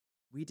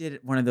We did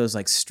one of those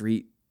like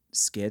street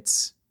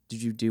skits.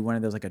 Did you do one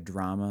of those like a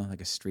drama,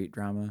 like a street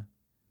drama?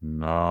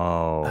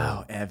 No.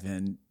 Oh,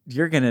 Evan,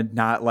 you're going to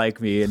not like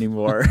me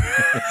anymore.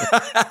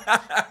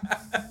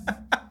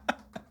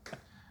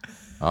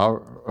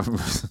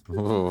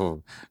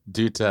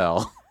 Do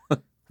tell.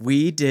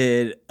 We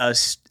did a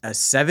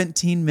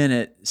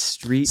 17-minute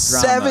street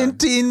drama.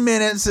 17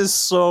 minutes is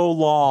so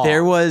long.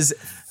 There was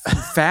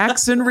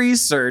facts and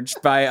research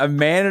by a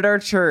man at our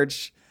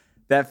church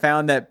that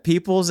found that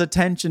people's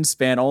attention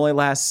span only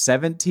lasts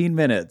 17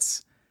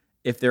 minutes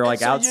if they're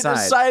like outside. You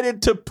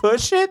decided to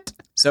push it?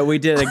 So we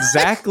did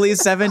exactly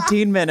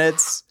 17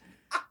 minutes,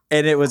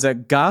 and it was a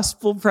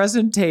gospel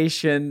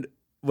presentation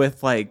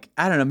with like,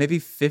 I don't know, maybe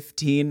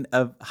 15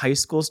 of high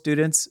school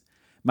students.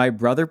 My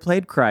brother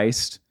played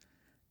Christ,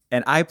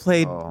 and I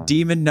played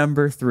Demon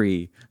number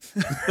 3.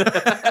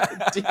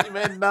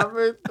 Demon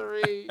number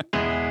 3.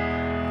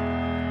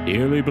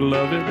 Dearly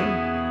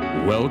beloved,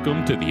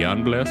 welcome to the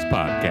Unblessed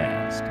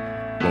Podcast,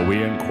 where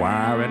we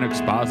inquire and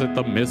exposit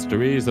the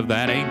mysteries of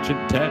that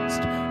ancient text,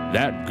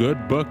 that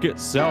good book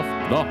itself,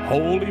 the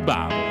Holy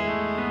Bible.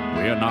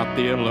 We are not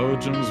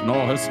theologians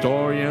nor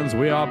historians.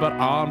 We are but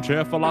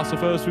armchair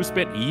philosophers who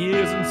spent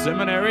years in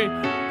seminary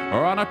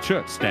or on a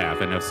church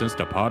staff and have since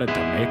departed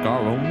to make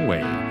our own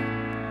way.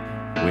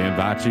 We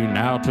invite you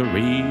now to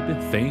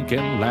read, think,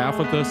 and laugh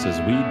with us as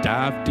we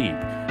dive deep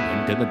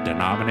into the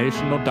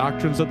denominational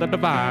doctrines of the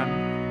divine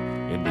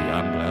in the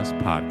Unblessed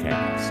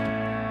Podcast.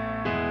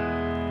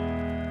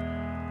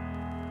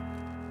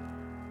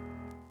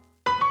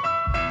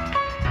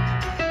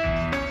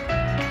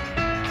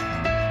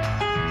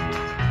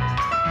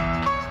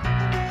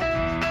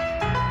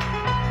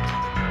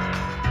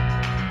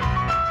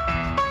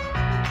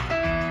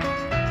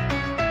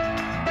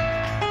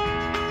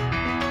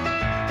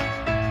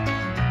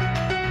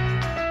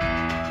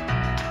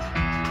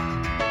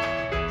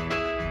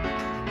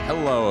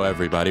 Hello,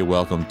 everybody.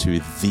 Welcome to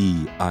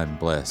the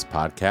Unblessed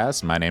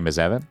Podcast. My name is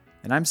Evan.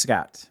 And I'm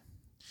Scott.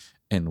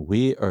 And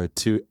we are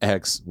two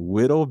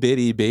ex-whittle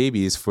bitty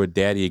babies for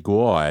Daddy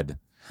God.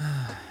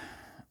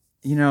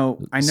 You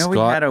know, I know we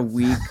had a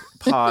week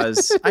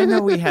pause. I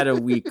know we had a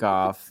week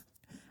off.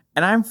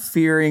 And I'm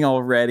fearing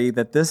already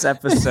that this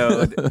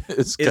episode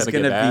is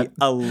going to be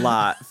a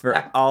lot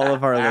for all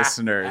of our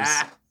listeners.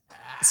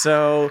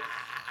 So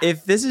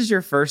if this is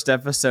your first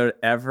episode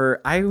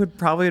ever, I would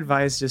probably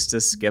advise just to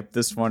skip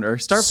this one or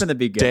start from the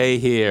beginning. Stay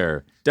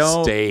here.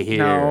 Don't stay here.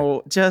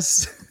 No,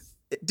 just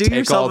do Take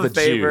yourself all a the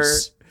favor.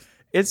 juice.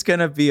 It's going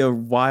to be a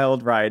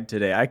wild ride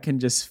today. I can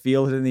just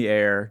feel it in the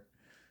air.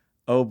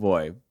 Oh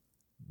boy.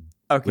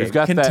 Okay, we've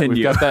got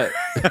continue.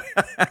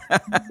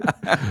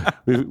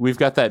 We've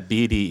got that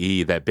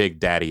BDE, that Big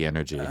Daddy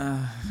energy.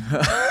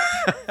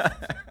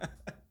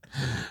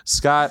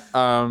 Scott,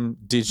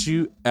 did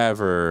you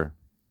ever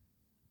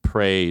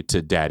pray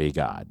to Daddy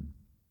God?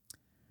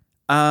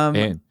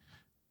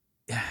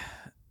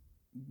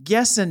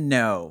 Yes and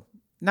no.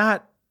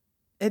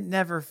 It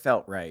never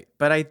felt right,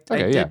 but I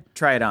did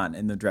try it on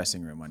in the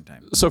dressing room one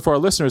time. So for our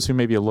listeners who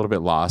may be a little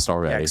bit lost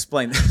already. Yeah,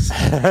 explain this.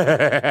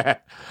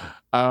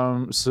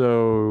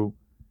 So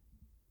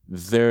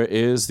there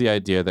is the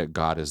idea that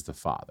God is the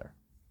Father.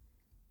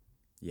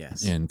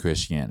 Yes. In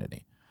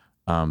Christianity.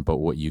 But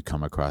what you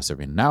come across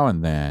every now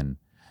and then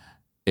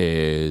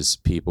is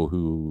people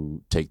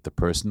who take the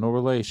personal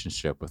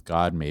relationship with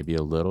God maybe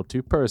a little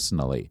too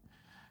personally.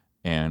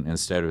 And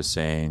instead of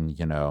saying,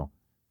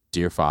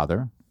 Dear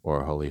Father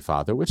or Holy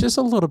Father, which is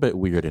a little bit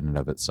weird in and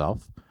of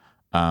itself.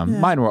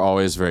 Mine were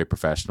always very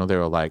professional. They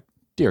were like,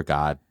 Dear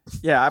God.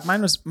 Yeah,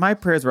 my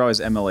prayers were always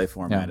MLA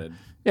formatted.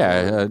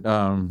 Yeah.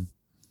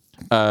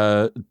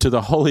 To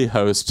the Holy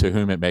Host to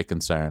whom it may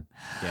concern.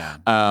 Yeah.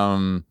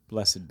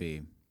 Blessed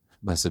be.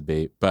 Blessed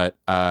be. But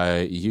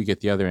you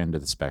get the other end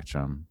of the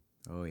spectrum.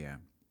 Oh, yeah.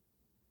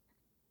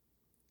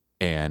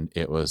 And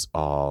it was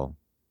all,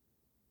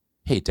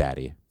 hey,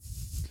 Daddy.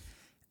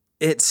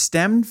 It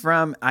stemmed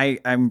from,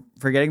 I'm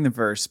forgetting the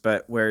verse,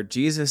 but where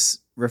Jesus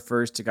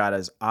refers to God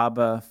as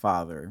Abba,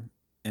 Father,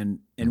 and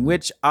in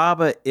which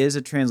Abba is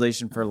a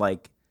translation for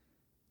like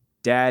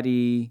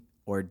daddy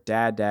or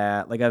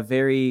dada, like a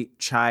very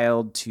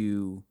child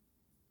to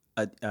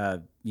a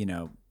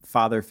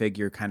father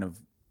figure kind of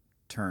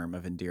term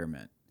of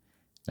endearment.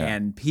 Yeah.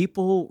 And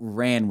people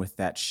ran with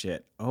that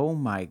shit. Oh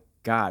my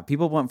God.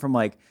 People went from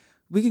like,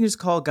 we can just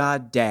call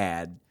God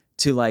Dad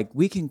to like,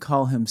 we can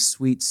call him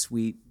sweet,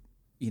 sweet,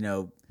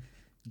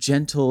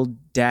 gentle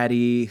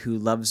daddy who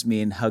loves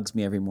me and hugs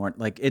me every morning.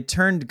 Like it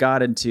turned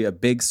God into a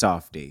big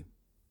softy.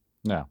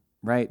 Yeah.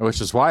 Right. Which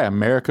is why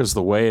America's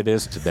the way it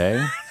is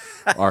today.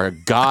 Our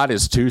God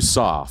is too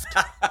soft.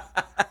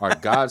 Our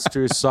God's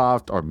too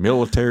soft. Our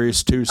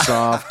military's too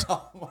soft.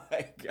 Oh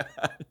my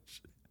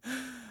gosh.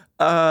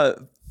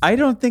 I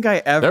don't think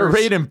I ever. They're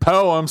reading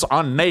poems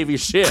on Navy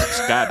ships.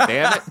 God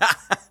damn it.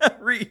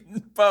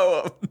 Reading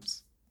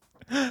poems.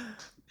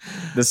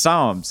 The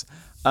Psalms.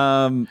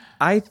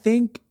 I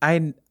think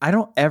I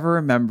don't ever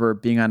remember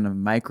being on a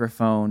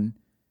microphone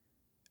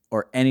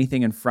or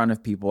anything in front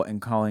of people and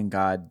calling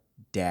God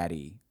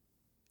Daddy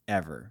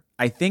ever.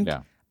 I think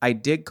Yeah. I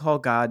did call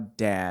God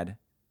Dad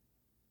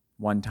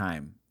one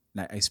time.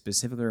 And I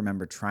specifically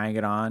remember trying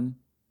it on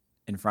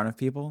in front of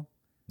people,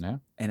 Yeah.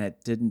 and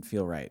it didn't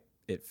feel right.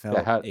 It felt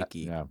Yeah.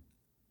 icky. Yeah.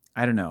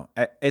 I don't know.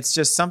 It's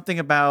just something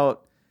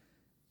about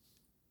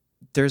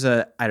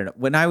I don't know.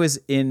 When I was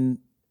in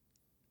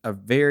a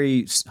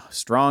very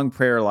strong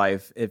prayer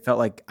life, it felt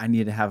like I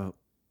needed to have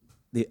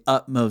the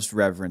utmost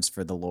reverence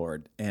for the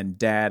Lord, and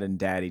Dad and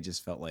Daddy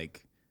just felt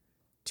like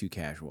too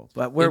casual.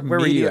 But where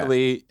were you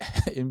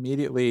at?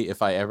 Immediately,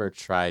 if I ever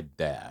tried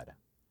Dad,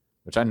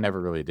 which I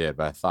never really did,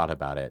 but I thought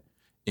about it,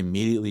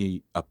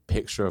 immediately a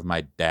picture of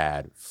my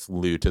dad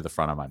flew to the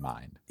front of my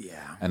mind.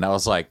 Yeah. And I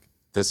was like,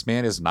 this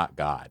man is not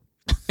God.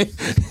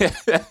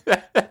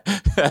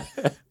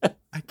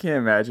 I can't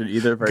imagine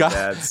either of our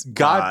dads.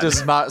 God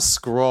does not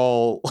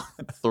scroll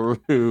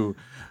through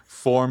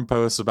forum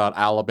posts about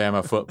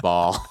Alabama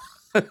football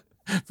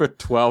for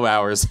 12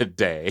 hours a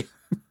day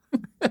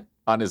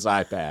on his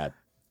iPad.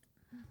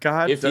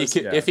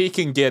 If he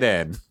can get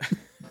in.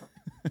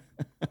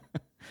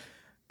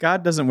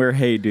 God doesn't wear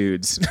hey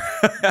dudes.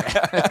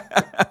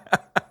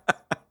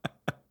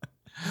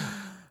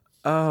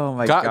 Oh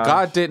my God.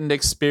 God didn't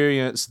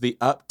experience the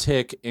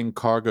uptick in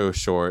cargo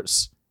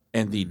shorts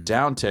and the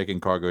downtick in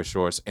cargo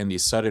shorts and the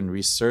sudden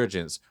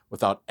resurgence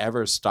without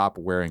ever stop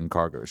wearing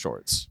cargo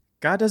shorts.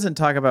 God doesn't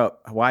talk about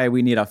why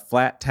we need a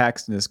flat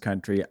tax in this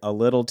country a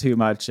little too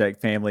much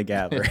at family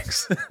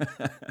gatherings.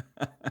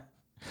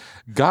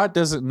 God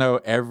doesn't know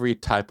every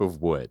type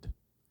of wood.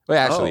 Well,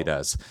 actually, he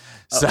does.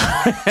 So, so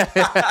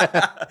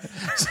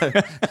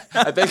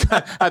I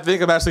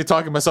think I'm actually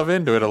talking myself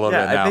into it a little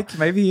bit now. I think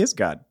maybe he is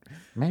God.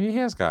 Maybe he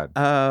is God.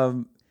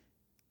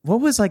 What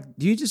was like?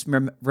 Do you just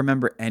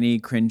remember any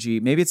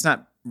cringy? Maybe it's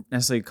not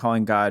necessarily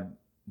calling God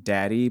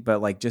Daddy,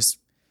 but like just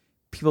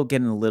people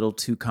getting a little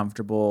too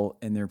comfortable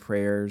in their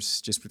prayers,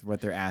 just with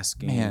what they're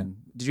asking. Man.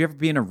 Did you ever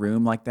be in a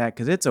room like that?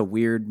 Because it's a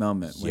weird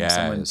moment when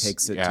someone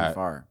takes it too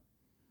far.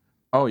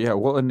 Oh yeah,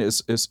 well, and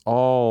it's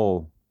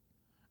all.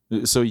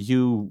 So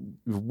you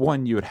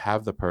would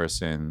have the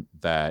person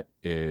that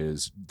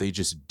they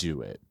just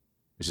do it.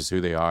 It's just who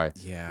they are.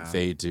 Yeah.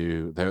 They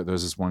do. There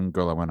was this one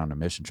girl I went on a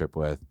mission trip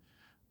with,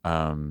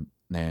 and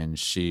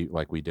she,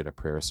 like, we did a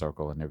prayer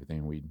circle and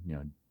everything. We,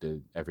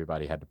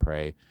 everybody had to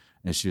pray,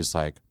 and she was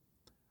like,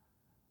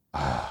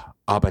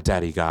 Abba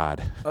Daddy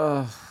God.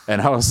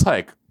 And I was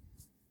like,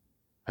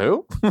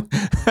 who?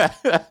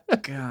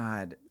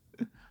 God.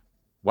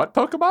 What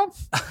Pokemon?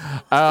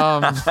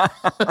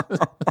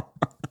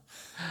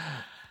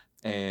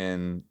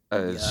 And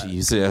she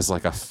used it as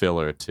like a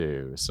filler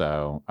too.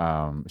 So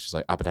she's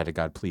like, Abba Daddy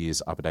God,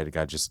 please, Abba Daddy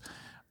God, just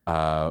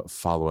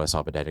follow us,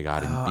 Abba Daddy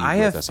God. And be I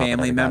with have us, Abba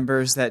family Daddy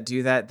members that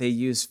do that. They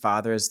use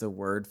Father as the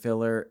word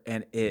filler,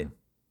 and it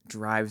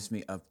drives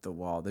me up the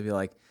wall. They'll be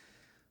like,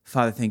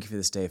 Father, thank you for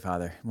this day,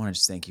 Father. I want to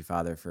just thank you,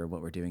 Father, for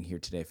what we're doing here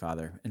today,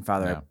 Father. And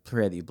Father, I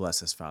pray that you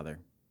bless us, Father.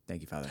 Thank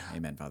you, Father.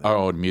 Amen, Father. Our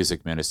old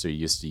music minister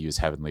used to use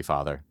Heavenly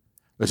Father.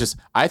 Which is,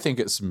 I think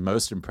it's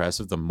most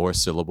impressive the more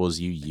syllables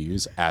you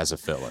use as a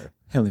filler.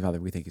 Heavenly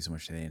Father, we thank you so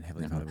much today, and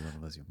Heavenly Father, we love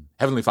and bless you.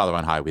 Heavenly Father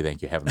on high, we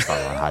thank you. Heavenly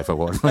Father on high for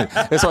what?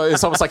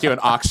 It's almost like you're an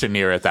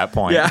auctioneer at that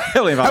point. Yeah,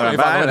 Heavenly Father,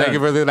 Heavenly Father, thank you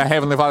for the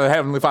Heavenly Father,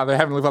 Heavenly Father,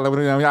 Heavenly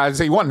Father. I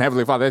see one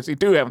Heavenly Father, I see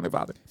two Heavenly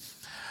Father.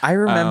 I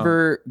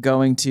remember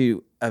going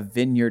to a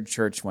Vineyard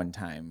church one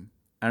time.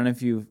 I don't know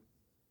if you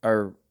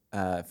are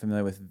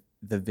familiar with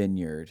the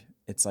Vineyard.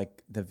 It's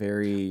like the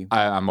very...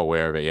 I'm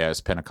aware of it, yeah.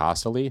 It's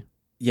Pentecostal-y.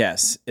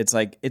 Yes, it's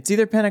like it's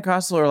either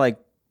Pentecostal or like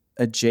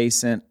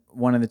adjacent,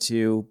 one of the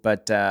two,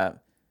 but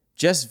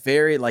just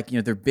very like,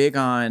 they're big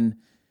on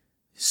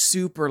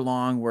super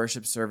long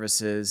worship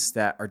services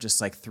that are just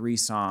like 3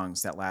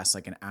 songs that last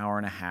like an hour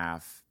and a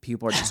half.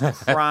 People are just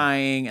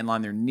crying and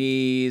on their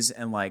knees,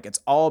 and like it's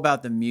all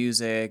about the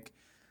music.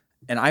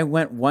 And I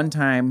went one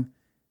time.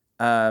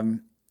 I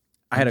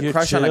had a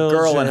crush on a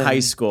girl in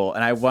high school,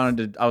 and I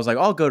was like,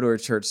 I'll go to her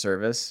church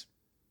service.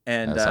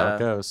 And that's how it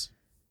goes.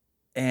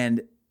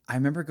 And I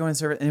remember going to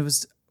service, and it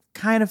was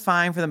kind of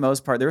fine for the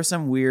most part. There were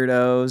some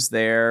weirdos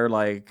there,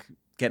 like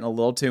getting a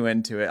little too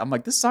into it. I'm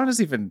like, this song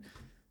doesn't even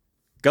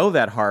go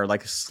that hard.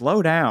 Like,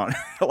 slow down.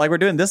 Like, we're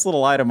doing this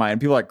little light of mine,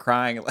 and people are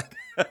crying. Like,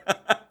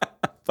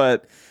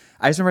 but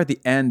I just remember at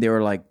the end, they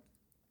were like,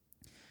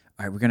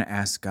 all right, we're going to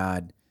ask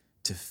God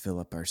to fill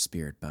up our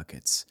spirit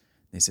buckets.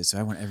 They said, so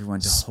I want everyone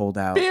to hold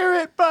out.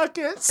 Spirit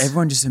buckets.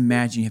 Everyone just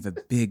imagine you have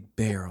a big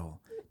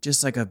barrel,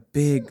 just like a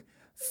big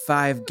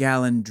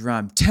 5-gallon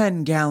drum,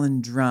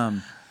 10-gallon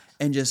drum,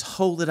 and just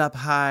hold it up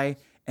high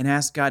and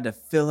ask God to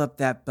fill up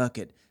that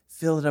bucket,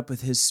 fill it up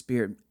with his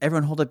spirit.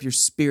 Everyone hold up your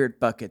spirit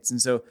buckets.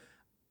 And so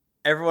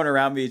everyone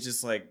around me is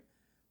just like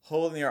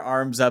holding their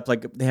arms up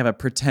like they have a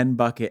pretend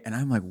bucket. And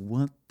I'm like,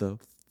 what the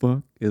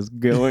fuck is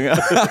going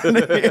on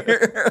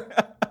here?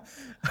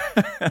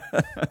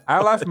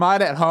 I left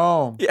mine at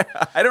home. Yeah,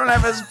 I don't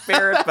have a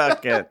spirit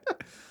bucket.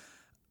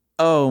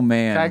 Oh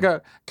man.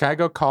 Can I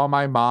go call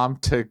my mom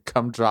to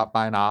come drop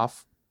mine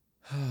off?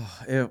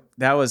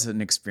 That was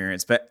an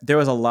experience, but there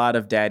was a lot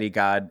of daddy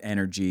God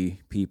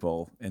energy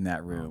people in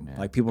that room. man.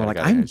 Like people were Daddy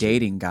like, God I'm energy.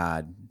 dating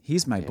God.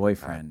 He's my Dating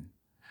boyfriend.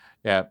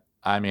 Yeah.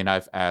 I mean,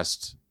 I've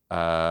asked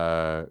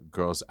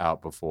girls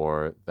out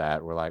before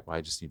that were like, well,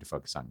 I just need to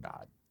focus on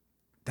God.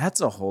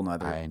 That's a whole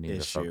nother I need to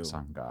issue. focus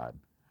on God.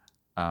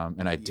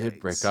 And I did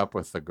break Yikes. up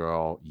with the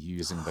girl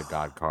using the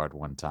God card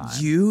one time.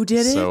 You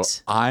did So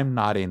it? I'm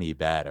not any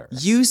better.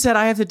 You said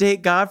I have to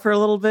date God for a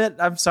little bit?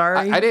 I'm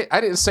sorry. I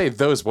didn't say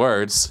those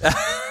words.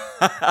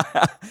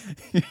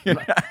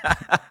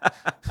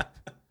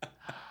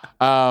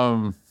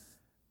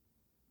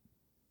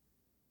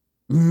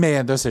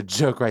 Man, there's a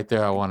joke right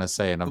there I want to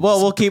say, and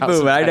we'll keep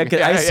moving.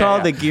 I saw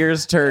Yeah. the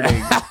gears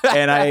turning,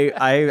 and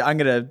I'm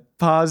gonna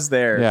pause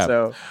there. Yeah.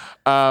 So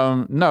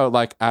no,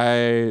 like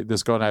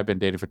this girl and I have been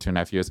dating for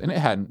 2.5 years, and it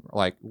hadn't,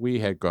 like, we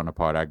had grown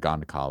apart. I'd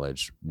gone to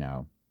college,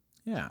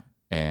 yeah,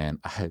 and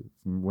I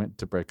went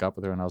to break up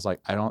with her, and I was like,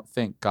 I don't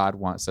think God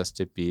wants us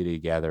to be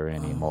together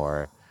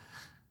anymore.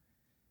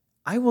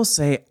 I will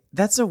say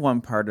that's the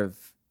one part of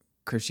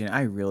Christianity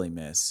I really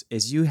miss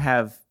is you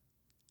have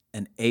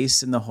an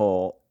ace in the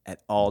hole at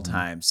all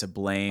times to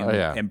blame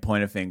and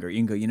point a finger. You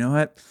can go, you know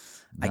what?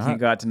 I can't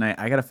go out tonight.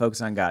 I got to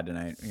focus on God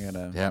tonight. I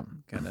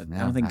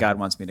don't think God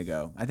wants me to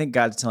go. I think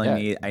God's telling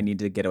me I need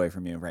to get away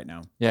from you right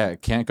now. Yeah,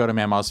 can't go to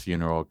Mama's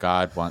funeral.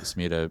 God wants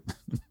me to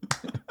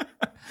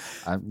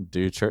I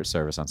do church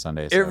service on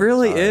Sunday. It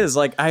really is.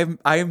 Like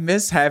I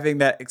miss having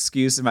that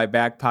excuse in my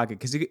back pocket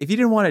because if you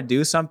didn't want to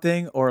do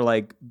something or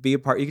like be a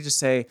part, you could just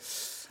say,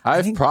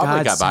 I've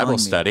probably got Bible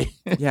study.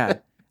 Yeah.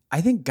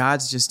 I think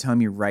God's just telling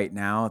me right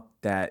now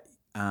that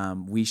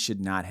we should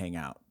not hang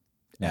out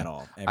at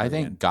all. I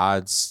think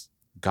God's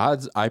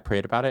I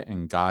prayed about it,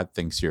 and God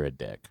thinks you're a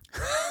dick.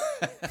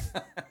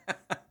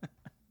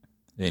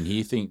 And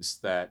he thinks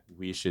that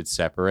we should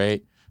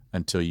separate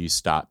until you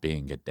stop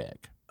being a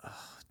dick.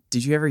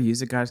 Did you ever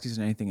use the God excuse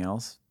on anything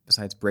else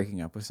besides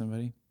breaking up with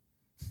somebody?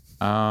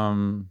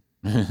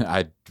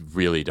 I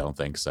really don't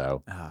think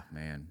so. Oh,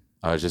 man.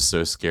 I was just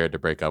so scared to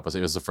break up with it.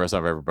 It was the first time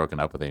I've ever broken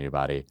up with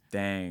anybody.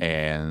 Dang.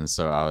 And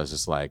so I was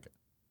just like,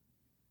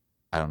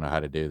 I don't know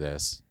how to do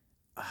this.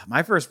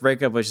 My first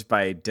breakup was just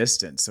by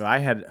distance. So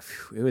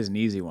it was an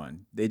easy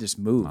one. They just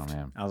moved. Oh,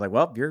 man. I was like,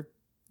 well,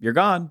 you're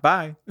gone.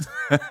 Bye.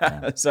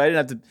 Yeah. So I didn't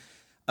have to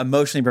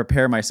emotionally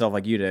prepare myself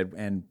like you did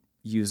and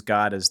use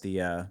God as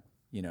the,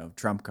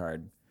 trump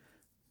card.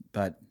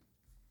 But,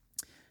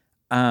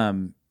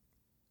 and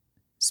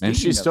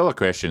she's still a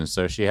Christian,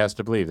 so she has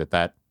to believe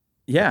that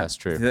that's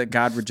true. That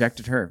God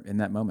rejected her in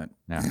that moment.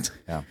 Yeah.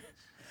 Yeah.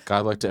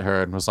 God looked at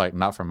her and was like,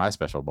 not for my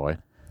special boy.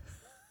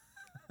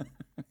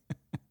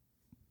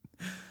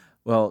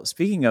 Well,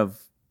 speaking of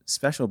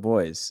special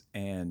boys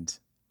and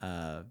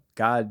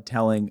God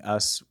telling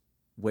us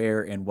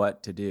where and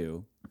what to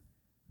do,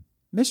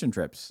 mission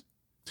trips.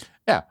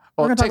 Yeah.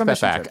 Well, We're take gonna that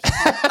talk back.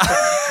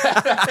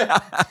 about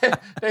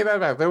Take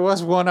that back. There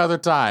was one other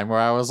time where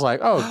I was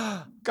like,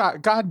 oh,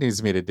 God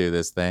needs me to do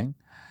this thing.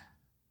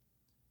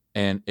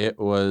 And it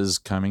was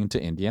coming to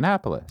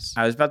Indianapolis.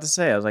 I was about to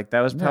say, I was like,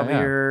 that was probably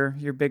Yeah.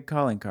 your big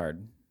calling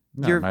card.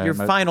 No, your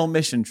final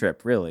mission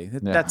trip, really. Yeah.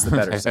 That's the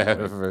better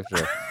segue. For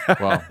sure.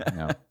 Well,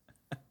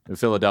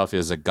 Philadelphia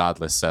is a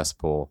godless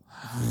cesspool.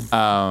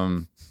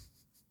 But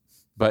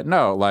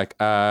no, we're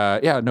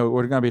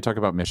going to be talking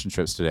about mission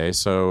trips today.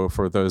 So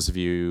for those of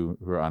you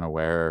who are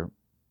unaware,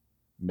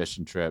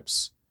 mission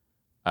trips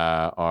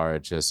are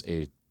just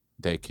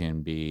they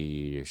can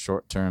be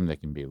short-term, they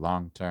can be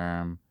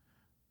long-term.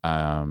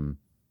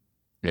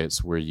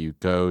 It's where you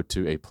go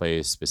to a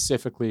place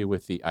specifically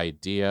with the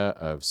idea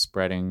of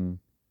spreading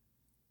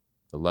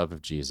the love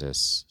of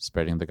Jesus,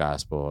 spreading the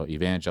gospel,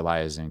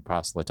 evangelizing,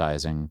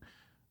 proselytizing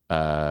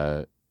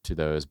to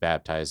those,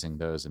 baptizing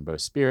those in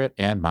both spirit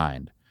and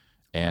mind,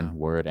 and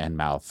word and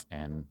mouth,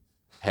 and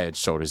head,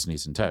 shoulders,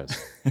 knees, and toes.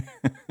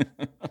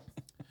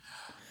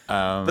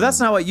 But that's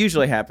not what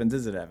usually happens,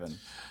 is it, Evan?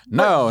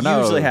 No.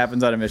 Usually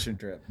happens on a mission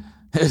trip.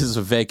 This is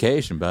a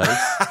vacation, buddy.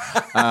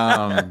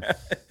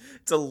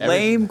 It's a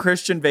lame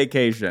Christian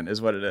vacation,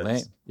 is what it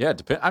is. Yeah,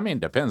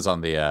 depends on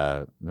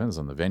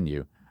the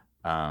venue.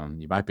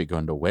 You might be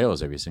going to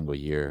Wales every single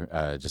year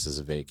just as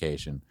a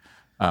vacation.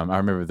 I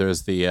remember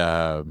there's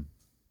that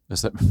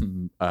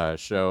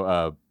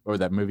show or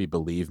that movie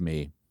Believe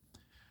Me,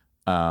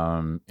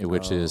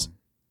 which is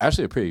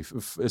actually a pretty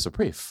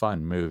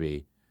fun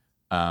movie.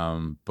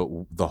 But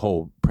the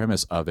whole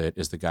premise of it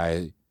is the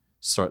guy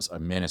starts a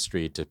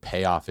ministry to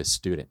pay off his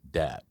student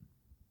debt.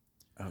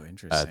 Oh,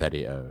 interesting. That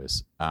he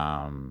owes.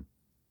 And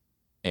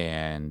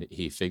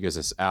he figures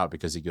this out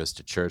because he goes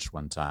to church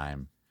one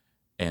time,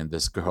 and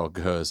this girl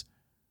goes,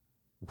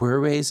 "We're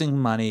raising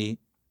money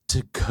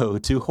to go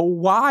to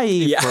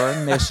Hawaii for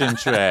a mission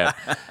trip."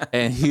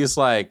 And he's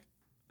like,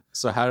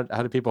 "So how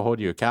do people hold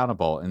you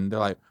accountable?" And they're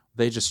like,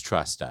 "They just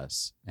trust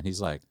us." And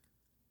he's like,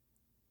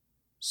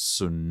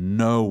 "So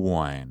no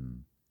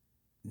one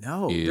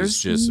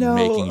is just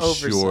making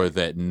sure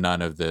that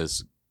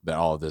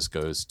all of this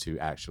goes to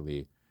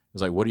actually."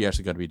 It's like, "What are you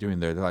actually going to be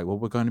doing there?" They're like, "Well,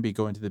 we're going to be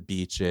going to the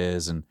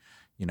beaches and,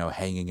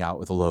 hanging out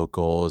with the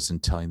locals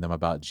and telling them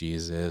about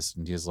Jesus.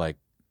 And he's like,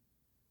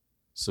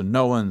 so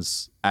no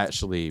one's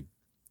actually.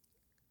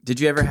 Did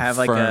you ever have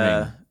like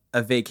confirming-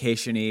 a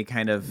vacation-y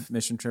kind of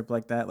mission trip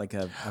like that? Like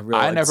a real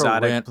I never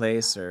exotic went-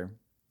 place or?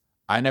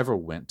 I never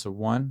went to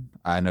one.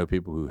 I know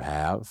people who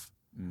have.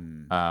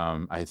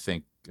 I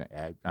think,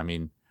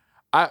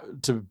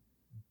 to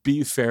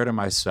be fair to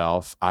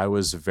myself, I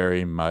was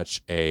very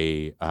much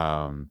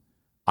I'm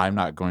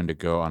not going to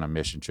go on a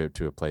mission trip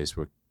to a place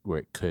where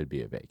it could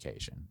be a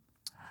vacation.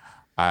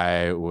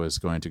 I was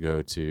going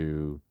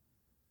to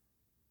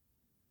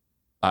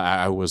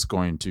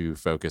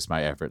focus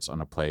my efforts on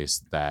a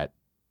place that,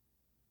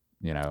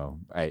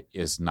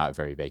 is not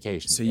very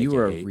vacation. So you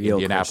were a real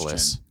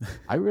Indianapolis. Christian.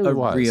 I really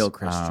was. Real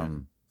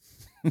Christian.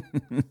 Yeah,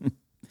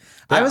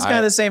 I was kind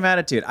of the same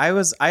attitude. I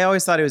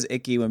always thought it was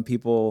icky when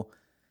people,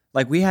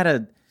 like we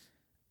had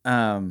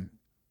I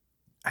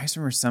just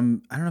remember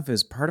I don't know if it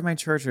was part of my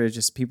church or it was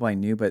just people I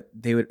knew, but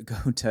they would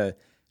go to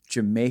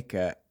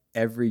Jamaica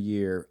every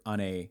year on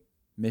a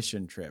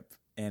mission trip.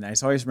 And I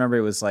just always remember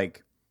it was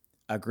like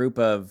a group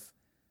of,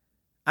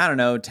 I don't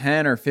know,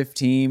 10 or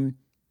 15.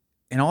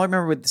 And all I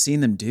remember seeing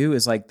them do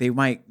is like they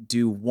might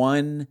do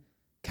one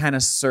kind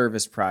of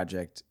service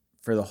project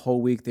for the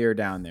whole week they were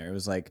down there. It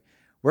was like,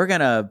 we're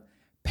going to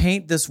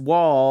paint this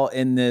wall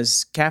in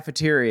this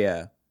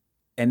cafeteria.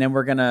 And then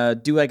we're going to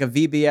do like a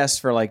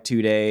VBS for like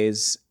 2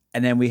 days.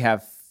 And then we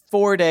have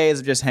 4 days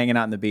of just hanging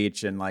out on the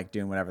beach and like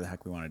doing whatever the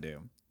heck we want to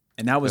do.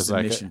 And that was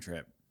the mission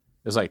trip.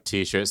 There's like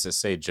t-shirts that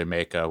say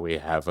Jamaica, we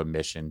have a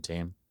mission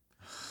team.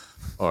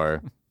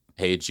 Or,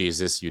 hey,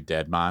 Jesus, you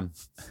dead man.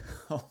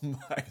 Oh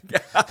my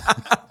God.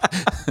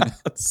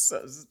 That's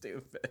so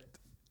stupid.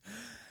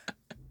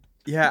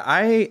 Yeah,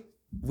 my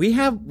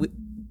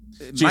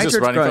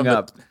church growing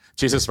up.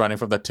 Jesus running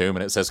from the tomb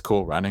and it says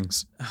cool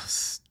runnings. Oh,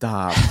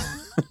 stop.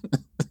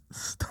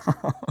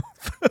 Stop.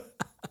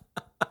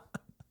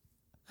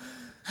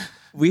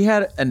 We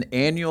had an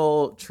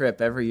annual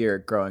trip every year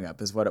growing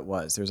up is what it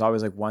was. There was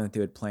always like one that they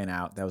would plan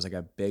out. That was like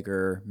a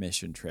bigger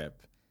mission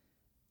trip.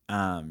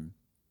 And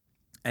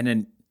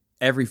then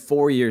every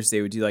 4 years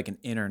they would do like an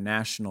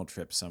international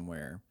trip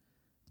somewhere.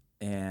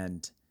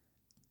 And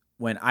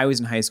when I was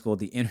in high school,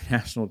 the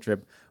international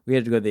trip, we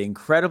had to go to the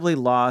incredibly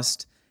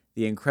lost,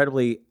 the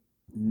incredibly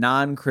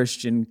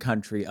non-Christian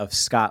country of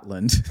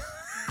Scotland.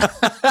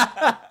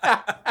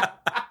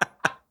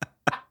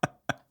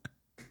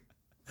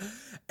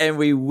 And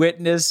we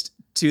witnessed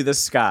to the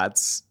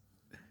Scots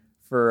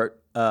for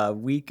a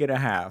week and a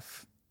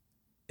half.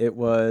 It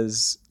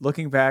was,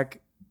 looking back,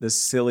 the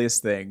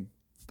silliest thing.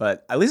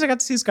 But at least I got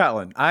to see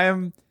Scotland.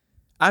 I'm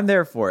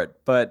there for it.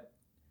 But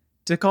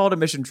to call it a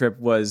mission trip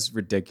was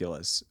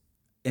ridiculous.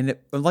 And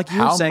like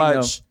you were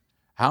saying,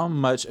 how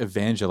much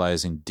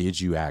evangelizing did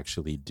you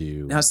actually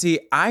do? Now, see,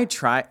 I'm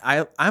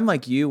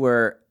like you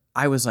where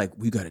I was like,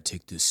 we got to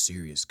take this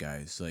serious,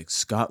 guys. Like,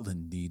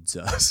 Scotland needs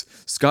us.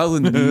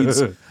 Scotland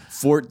needs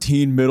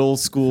 14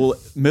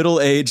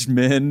 middle-aged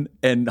men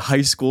and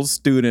high school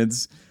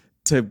students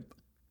to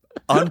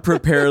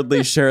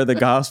unpreparedly share the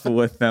gospel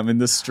with them in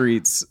the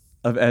streets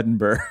of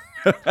Edinburgh.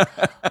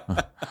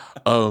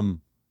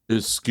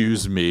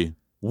 Excuse me.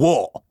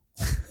 Whoa.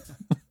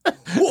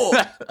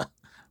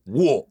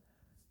 Whoa.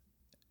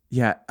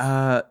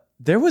 Yeah.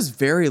 There was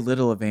very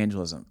little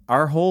evangelism.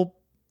 Our whole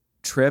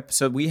trip.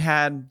 So we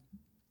had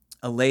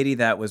a lady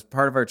that was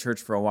part of our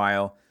church for a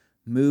while,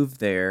 moved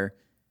there,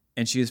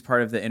 and she was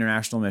part of the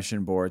International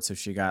Mission Board. So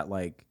she got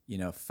like,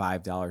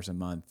 $5 a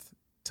month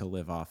to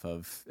live off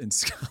of in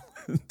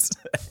Scotland.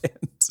 And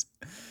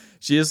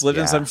she just lived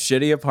in some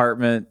shitty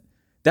apartment.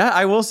 That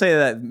I will say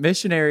that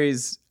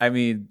missionaries, at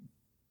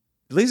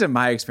least in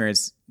my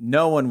experience,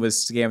 no one was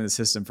scamming the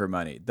system for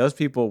money. Those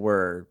people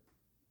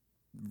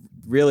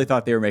really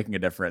thought they were making a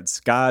difference.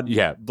 God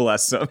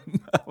bless them.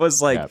 I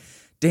was like,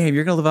 damn,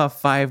 you're going to live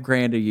off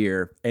 $5,000 a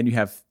year and you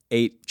have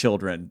 8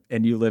 children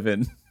and you live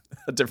in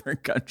a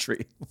different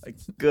country. Like,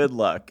 good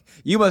luck.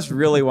 You must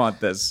really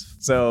want this.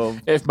 So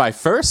if my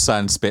first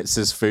son spits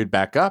his food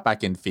back up, I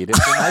can feed it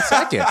to my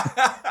second.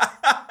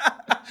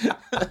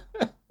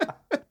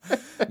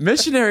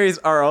 Missionaries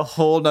are a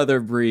whole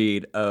nother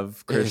breed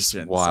of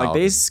Christians. Like,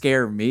 they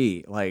scare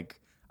me. Like,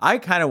 I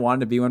kind of wanted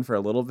to be one for a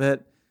little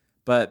bit,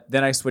 but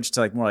then I switched to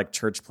like more like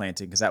church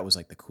planting because that was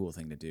like the cool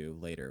thing to do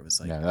later. It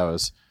was like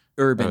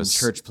urban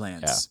church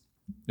plants.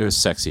 Yeah. It was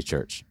sexy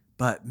church.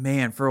 But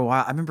man, for a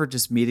while, I remember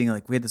just meeting,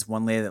 like, we had this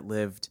one lady that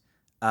lived,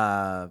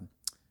 I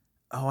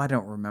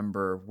don't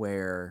remember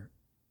where.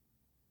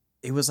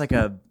 It was like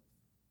I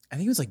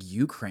think it was like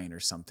Ukraine or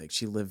something.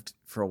 She lived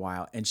for a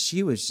while, and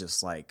she was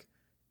just like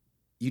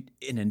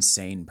an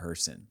insane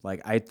person.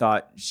 Like, I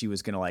thought she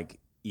was going to like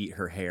eat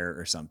her hair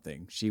or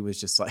something. She was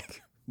just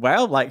like,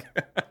 well, like,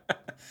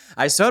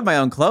 I sewed my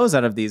own clothes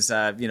out of these,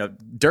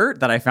 dirt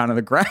that I found on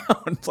the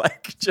ground.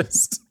 Like,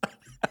 just,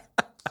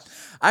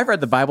 I've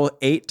read the Bible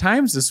 8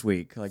 times this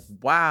week. Like,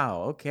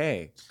 wow.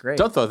 Okay, great.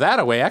 Don't throw that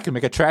away. I can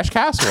make a trash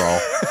casserole.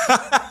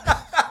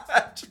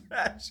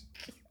 Trash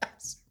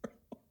casserole.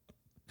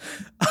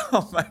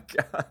 Oh my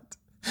God.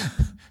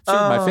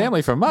 feeding my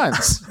family for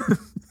months.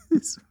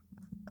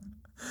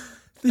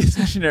 These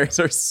missionaries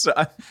are so.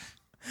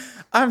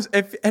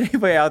 If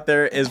anybody out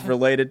there is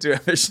related to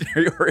a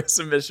missionary or is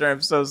a missionary,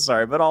 I'm so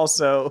sorry. But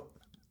also,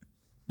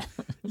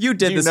 you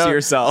did this to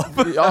yourself.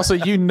 Also,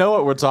 you know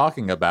what we're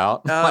talking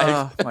about.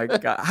 Oh my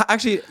God.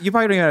 Actually, you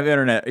probably don't even have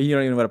internet. You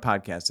don't even know what a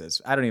podcast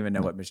is. I don't even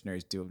know what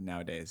missionaries do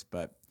nowadays.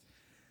 But,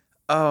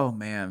 oh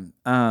man.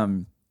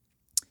 I'm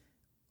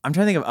trying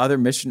to think of other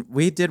mission.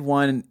 We did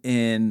one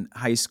in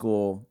high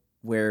school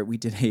where we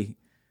did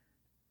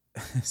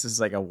this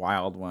is like a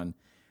wild one.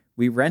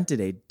 We rented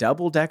a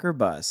double-decker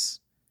bus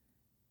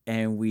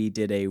and we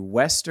did a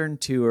Western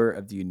tour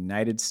of the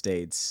United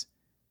States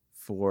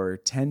for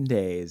 10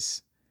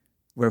 days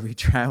where we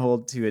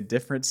traveled to a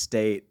different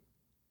state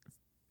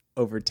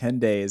over 10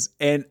 days.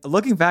 And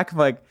looking back, I'm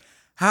like,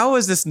 how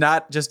is this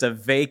not just a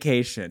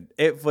vacation?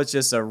 It was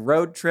just a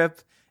road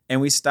trip.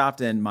 And we stopped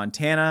in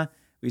Montana.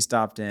 We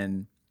stopped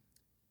in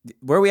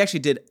where we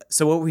actually did.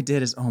 So what we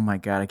did is, oh my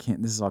God,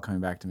 this is all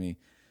coming back to me.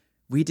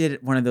 We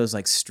did one of those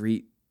like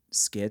street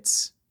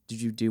skits.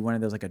 Did you do one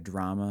of those like a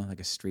drama, like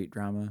a street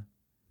drama?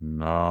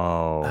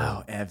 No.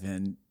 Oh,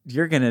 Evan,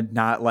 you're going to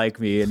not like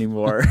me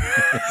anymore.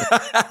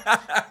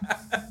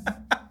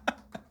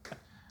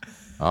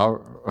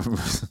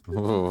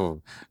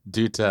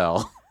 Do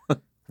tell.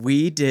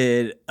 We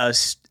did a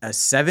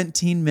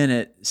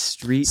 17-minute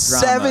street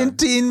drama.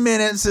 17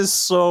 minutes is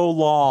so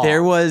long.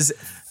 There was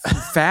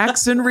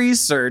facts and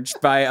research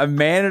by a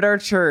man at our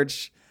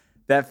church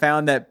that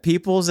found that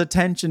people's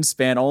attention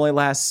span only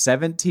lasts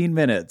 17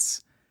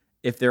 minutes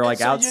if they're like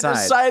outside. You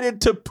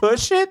decided to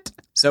push it?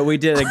 So we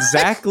did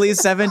exactly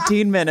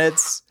 17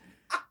 minutes,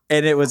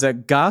 and it was a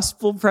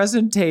gospel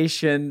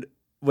presentation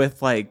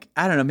with like,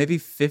 I don't know, maybe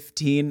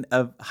 15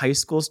 of high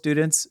school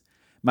students.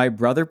 My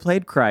brother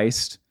played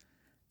Christ,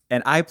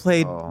 and I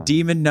played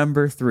Demon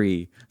number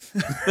 3.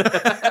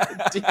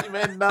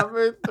 Demon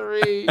number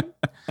 3.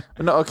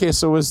 No, okay,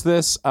 so was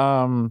this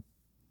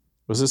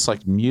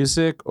like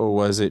music, or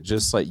was it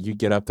just like you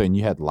get up there and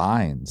you had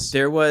lines?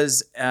 There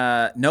was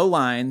no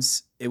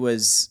lines.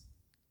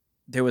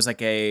 There was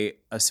like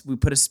we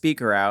put a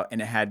speaker out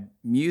and it had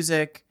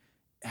music,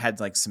 had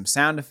like some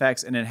sound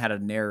effects, and it had a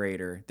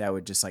narrator that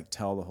would just like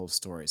tell the whole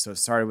story. So it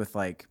started with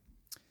like,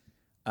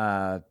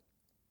 there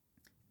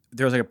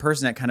was like a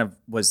person that kind of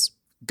was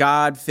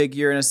God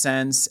figure in a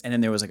sense. And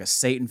then there was like a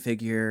Satan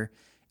figure,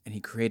 and he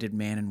created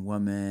man and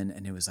woman,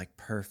 and it was like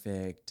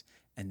perfect.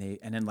 And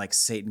then like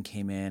Satan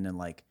came in, and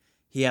like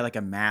he had like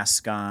a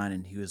mask on,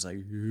 and he was like,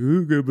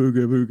 ooga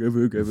booga booga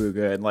booga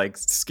booga, and like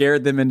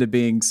scared them into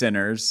being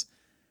sinners.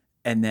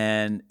 And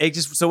then it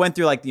just so went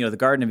through like, the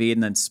Garden of Eden,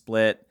 then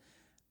split.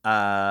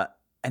 And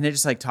they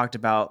just like talked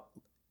about,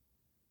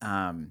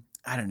 I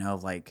don't know,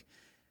 like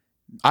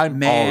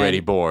I'm already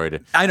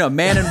bored. I know,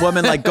 man and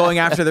woman like going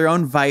after their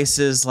own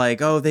vices,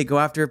 like, oh, they go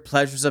after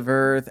pleasures of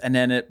earth, and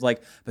then but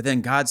then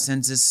God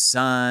sends his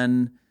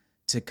son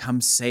to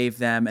come save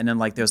them. And then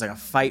like there was like a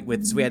fight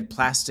so we had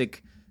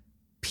plastic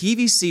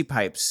PVC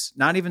pipes,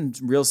 not even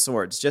real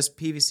swords, just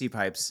PVC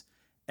pipes.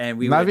 And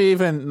we not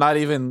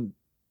even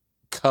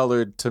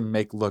colored to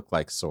make look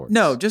like swords.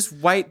 No, just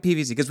white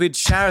PVC, because we'd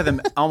shatter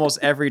them almost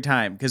every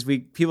time because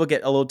people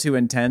get a little too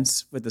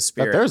intense with the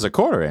spirit. But there's a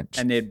 1/4 inch.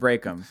 And they'd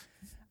break them.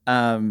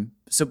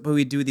 But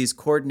we do these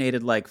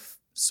coordinated like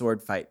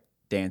sword fight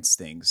dance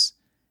things.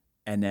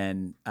 And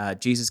then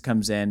Jesus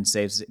comes in,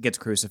 gets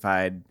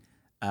crucified,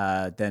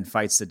 then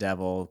fights the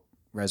devil,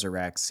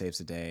 resurrects, saves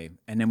the day.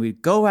 And then we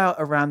go out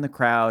around the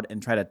crowd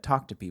and try to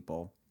talk to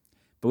people.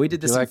 But we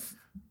did this.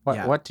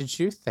 What did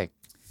you think?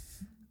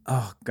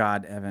 Oh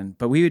God, Evan.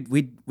 But we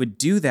would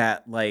do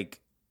that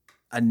like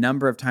a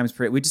number of times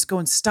per day. We'd just go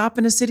and stop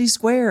in a city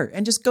square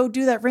and just go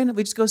do that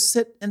randomly. Just go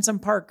sit in some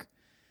park.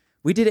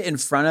 We did it in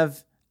front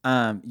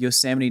of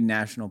Yosemite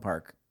National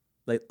Park,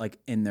 like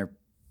in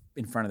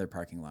front of their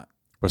parking lot.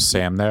 Was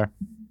Sam there?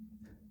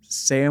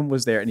 Sam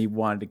was there, and he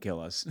wanted to kill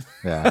us.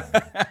 Yeah.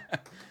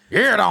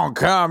 You don't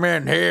come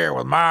in here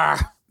with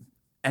my.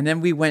 And then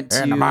we went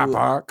to my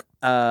park.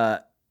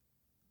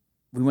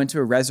 We went to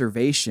a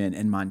reservation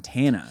in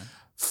Montana.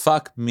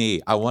 Fuck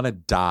me, I want to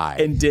die.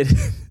 And did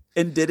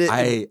it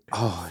in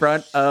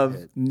front of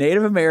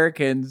Native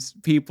Americans,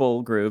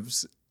 people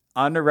groups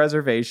on the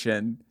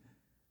reservation.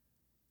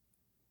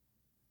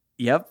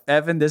 Yep,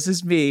 Evan, this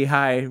is me.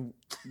 Hi,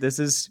 this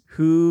is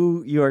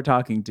who you are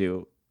talking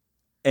to.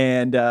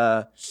 And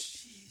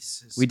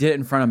we did it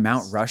in front of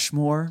Mount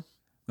Rushmore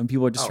when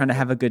people were just trying to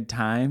have a good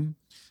time.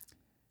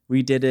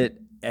 We did it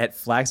at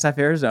Flagstaff,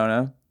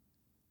 Arizona.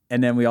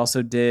 And then we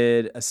also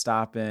did a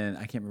stop in,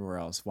 I can't remember where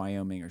else,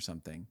 Wyoming or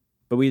something.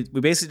 But we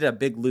basically did a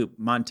big loop,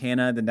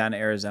 Montana, then down to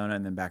Arizona,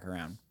 and then back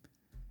around.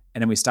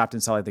 And then we stopped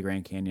and saw like the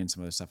Grand Canyon,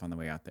 some other stuff on the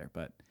way out there.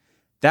 But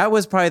that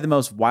was probably the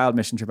most wild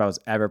mission trip I was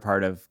ever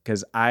part of,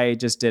 because I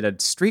just did a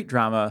street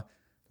drama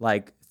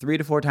like 3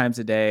 to 4 times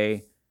a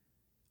day,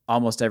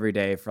 almost every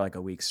day for like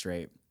a week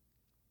straight.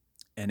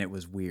 And it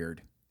was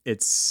weird.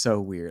 It's so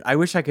weird. I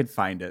wish I could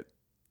find it.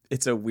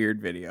 It's a weird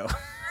video.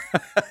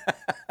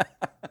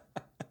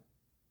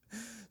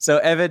 So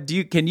Evan,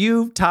 can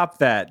you top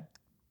that?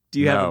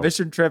 Do you have a No.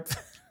 mission trip?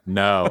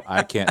 No,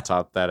 I can't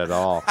top that at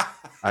all.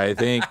 I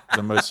think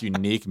the most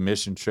unique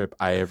mission trip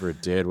I ever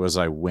did was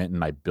I went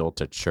and I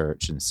built a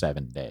church in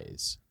 7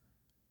 days.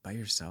 By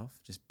yourself?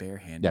 Just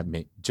barehanded?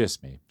 Yeah,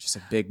 just me. Just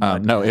a big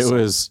mud No, castle.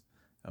 it was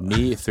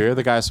me, 3 of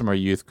the guys from our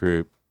youth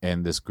group,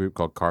 and this group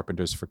called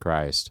Carpenters for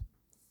Christ.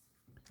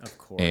 Of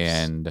course.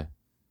 And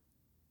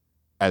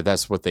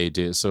that's what they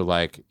do. So,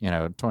 like,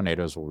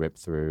 tornadoes will rip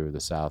through the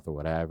South or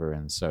whatever.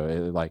 And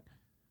so,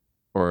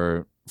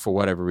 or for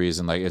whatever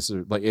reason, like, it's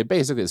like, it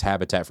basically is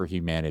Habitat for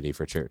Humanity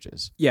for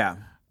churches. Yeah.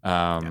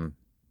 I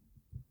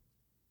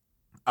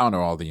don't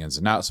know all the ins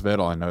and outs of it.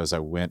 All I know is I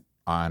went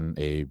on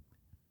a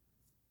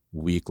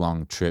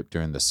week-long trip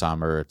during the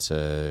summer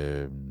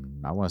to,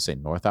 I want to say,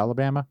 North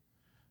Alabama,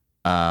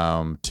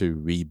 to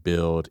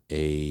rebuild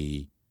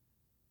a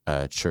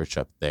church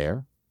up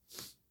there.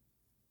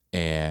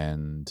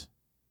 And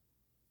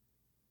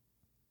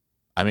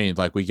I mean,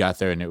 like, we got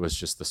there and it was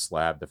just the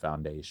slab, the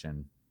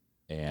foundation,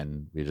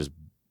 and we just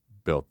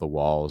built the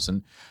walls.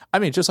 And I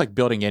mean, just like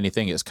building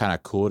anything, it's kind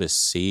of cool to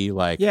see,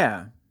 like,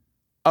 Yeah.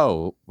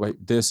 oh,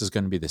 wait, this is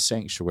going to be the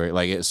sanctuary.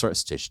 Like, it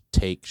starts to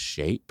take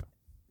shape.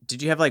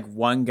 Did you have like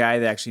one guy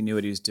that actually knew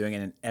what he was doing,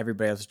 and then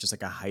everybody else was just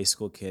like a high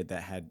school kid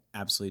that had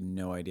absolutely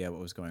no idea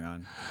what was going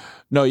on?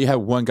 No, you had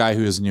one guy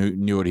who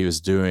knew what he was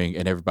doing,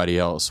 and everybody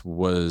else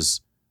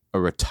was a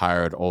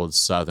retired old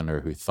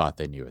Southerner who thought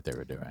they knew what they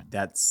were doing.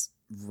 That's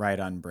right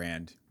on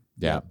brand.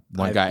 Yeah, Yep.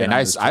 one I've guy, been and on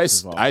I those trips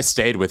as well. I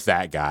stayed with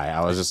that guy.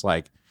 I was just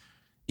like,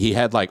 he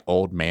had like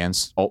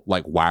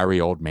like wiry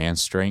old man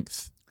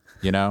strength,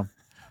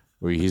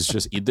 where he's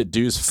just the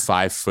dude's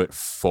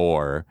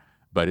 5'4",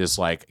 but is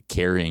like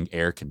carrying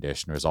air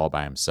conditioners all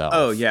by himself.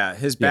 Oh yeah,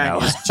 his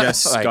back is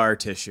just Like, scar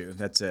tissue.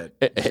 That's it.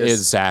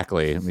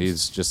 Exactly.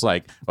 He's just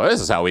like, well,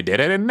 this is how we did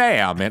it in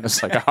NAM. And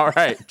it's like, all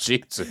right,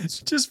 Jesus.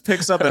 Just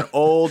picks up an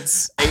old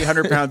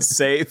 800-pound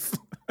safe.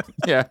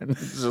 Yeah, and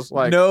it's just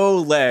like, No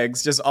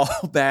legs, just all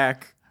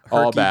back,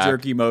 All back.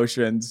 jerky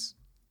motions.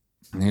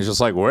 and he's just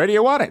like, where do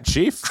you want it,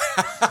 Chief?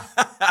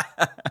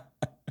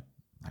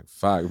 Like,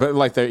 fuck. But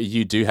like,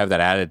 you do have that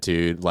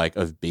attitude, like,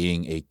 of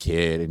being a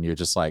kid, and you're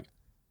just like,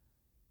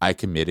 I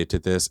committed to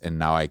this, and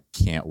now I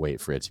can't wait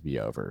for it to be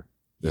over.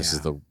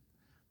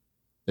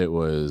 It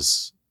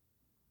was.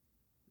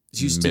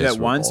 Did you just do that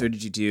once, or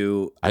did you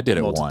do? I did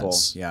it multiple?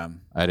 once. Yeah.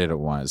 I did it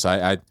once.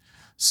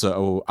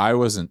 So I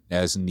wasn't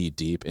as knee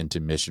deep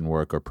into mission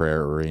work or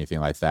prayer or anything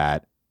like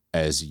that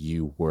as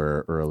you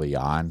were early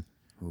on.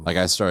 Ooh. Like,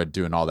 I started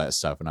doing all that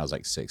stuff when I was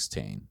like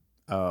 16.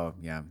 Oh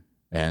yeah.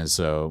 And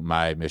so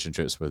my mission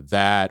trips with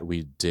that,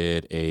 we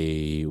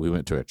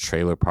went to a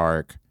trailer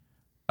park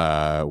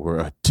where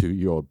a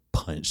 2-year-old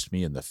punched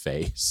me in the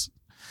face.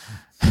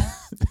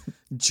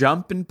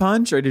 Jump and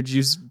punch, or did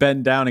you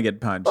bend down and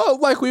get punched? Oh,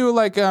 like, we were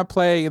like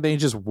playing, and then he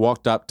just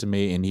walked up to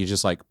me and he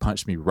just like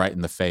punched me right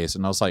in the face.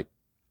 And I was like,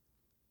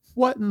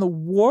 what in the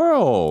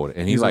world?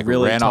 And he He's like a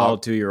really ran tall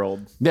off.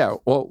 2-year-old. Yeah,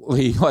 well,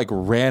 he like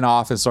ran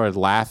off and started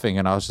laughing,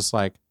 and I was just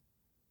like,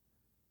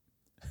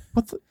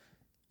 what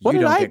You did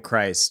don't I- get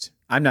Christ.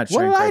 I'm not what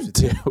sharing did I Christ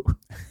with you.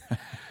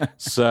 do?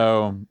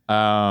 So,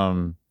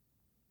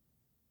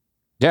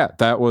 yeah,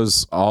 that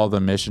was all the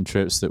mission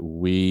trips that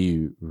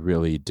we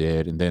really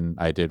did. And then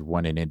I did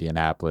one in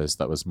Indianapolis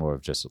that was more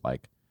of just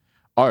like,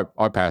 our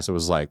pastor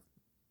was like,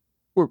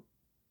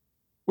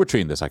 we're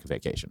treating this like a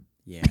vacation.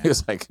 Yeah. He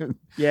was like,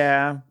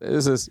 Yeah. he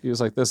was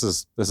like, this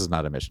is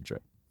not a mission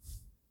trip.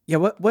 Yeah.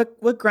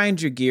 What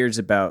grinds your gears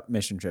about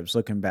mission trips?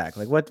 Looking back,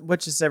 like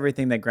what's just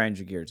everything that grinds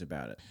your gears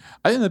about it?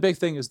 I think the big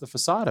thing is the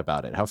facade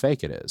about it, how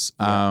fake it is.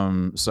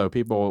 Yeah. So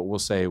people will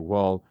say,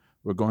 well,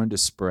 we're going to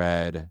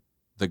spread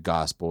the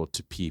gospel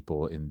to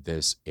people in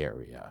this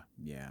area.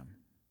 Yeah.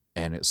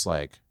 And it's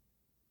like,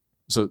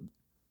 so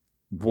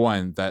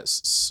one,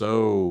 that's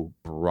so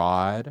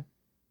broad,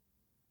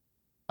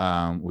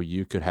 where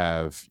you could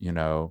have,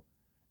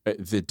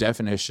 the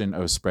definition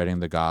of spreading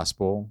the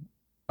gospel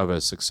of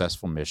a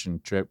successful mission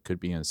trip could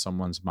be in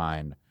someone's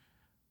mind.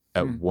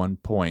 At one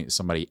point,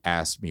 somebody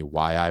asked me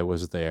why I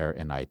was there,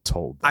 and I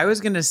told them. I was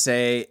going to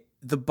say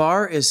the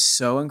bar is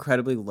so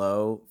incredibly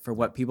low for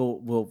what people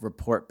will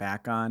report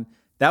back on.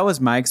 That was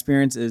my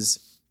experience is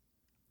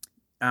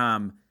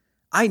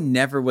I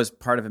never was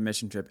part of a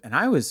mission trip, and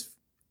I was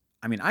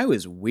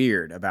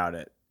weird about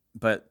it,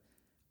 but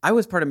I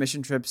was part of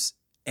mission trips,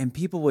 and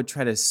people would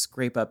try to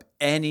scrape up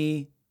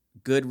any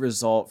good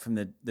result from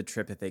the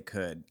trip that they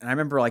could. And I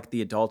remember like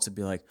the adults would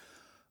be like,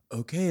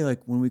 okay,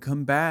 like when we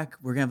come back,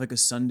 we're gonna have like a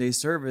Sunday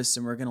service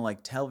and we're gonna like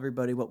tell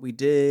everybody what we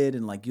did,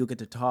 and like you'll get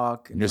to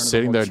talk. And you're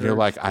sitting there and you're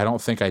like, I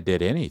don't think I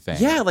did anything.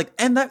 Yeah, like,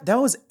 and that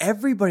was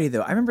everybody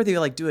though. I remember they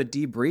would like do a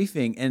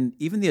debriefing, and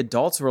even the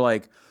adults were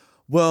like,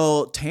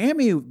 well,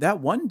 Tammy, that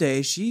one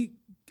day she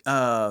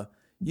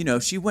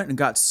she went and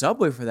got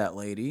Subway for that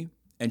lady,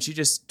 and she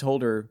just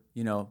told her,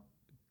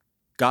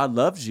 God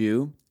loves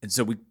you. And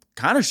so we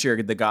kind of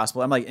shared the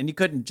gospel. I'm like, and you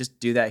couldn't just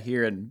do that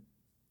here in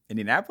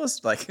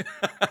Indianapolis? Like,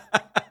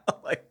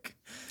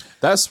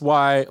 That's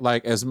why,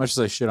 like, as much as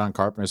I shit on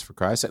Carpenters for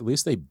Christ, at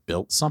least they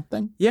built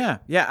something. Yeah.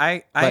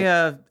 I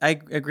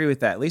agree with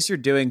that. At least you're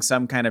doing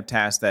some kind of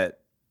task that,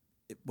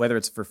 whether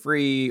it's for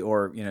free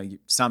or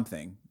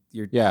something.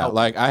 You're helping.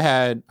 Like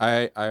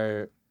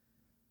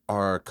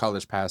our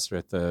college pastor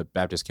at the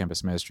Baptist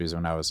Campus Ministries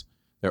when I was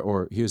there,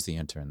 or he was the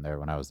intern there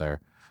when I was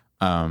there.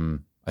 I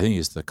think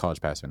he's the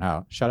college pastor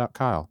now. Shout out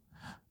Kyle.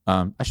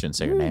 I shouldn't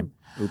say your name.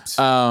 Oops.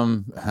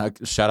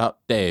 Shout out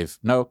Dave.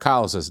 No,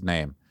 Kyle's his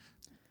name.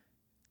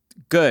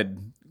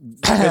 Good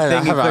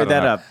thing you cleared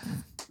that up.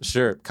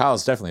 Sure,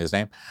 Kyle's definitely his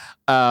name.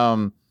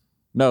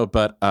 No,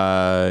 but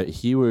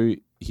he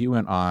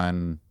went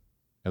on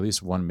at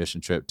least one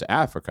mission trip to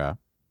Africa.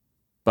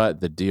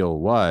 But the deal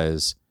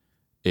was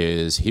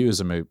he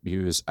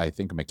was I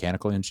think a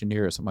mechanical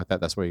engineer or something like that.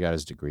 That's where he got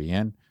his degree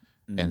in,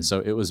 and so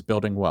it was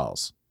building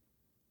wells.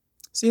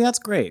 See, that's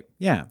great.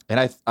 Yeah. And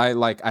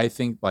I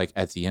think like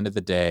at the end of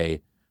the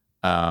day,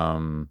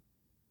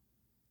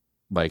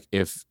 like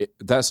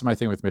that's my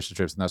thing with mission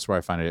trips, and that's where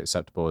I find it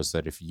acceptable, is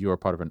that if you are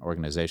part of an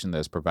organization that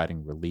is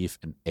providing relief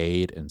and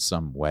aid in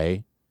some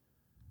way,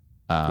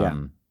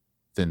 then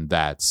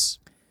that's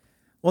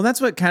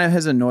what kind of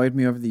has annoyed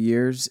me over the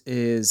years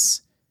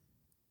is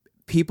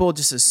people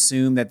just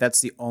assume that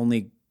that's the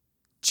only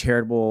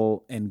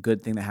charitable and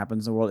good thing that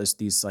happens in the world is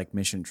these like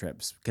mission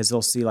trips, because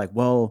they'll see like,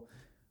 well,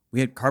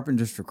 we had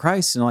Carpenters for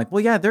Christ, and they're like,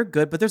 well, yeah, they're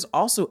good, but there's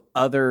also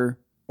other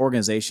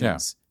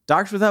organizations. Yeah.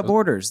 Doctors Without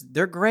Borders,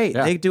 they're great.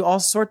 Yeah. They do all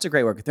sorts of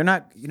great work. They're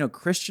not,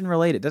 Christian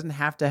related. It doesn't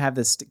have to have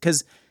this,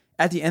 because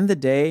at the end of the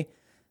day,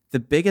 the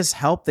biggest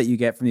help that you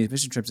get from these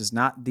mission trips is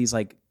not these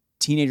like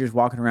teenagers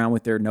walking around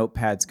with their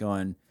notepads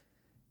going,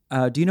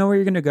 do you know where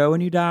you're going to go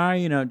when you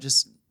die?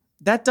 Just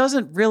that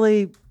doesn't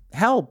really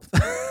help.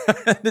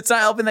 It's not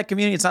helping that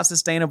community. It's not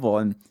sustainable.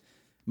 And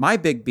my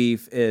big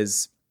beef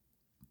is,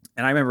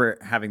 and I remember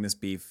having this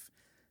beef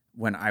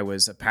when I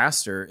was a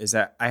pastor, is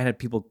that I had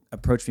people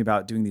approach me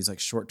about doing these like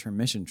short-term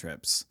mission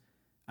trips.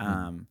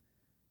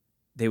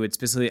 They would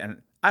specifically,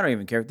 and I don't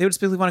even care, they would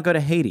specifically want to go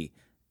to Haiti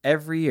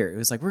every year. It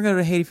was like, we're going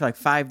to go to Haiti for like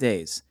 5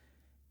 days.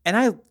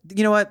 And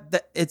you know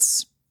what?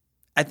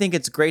 I think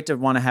it's great to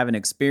want to have an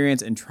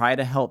experience and try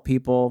to help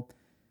people,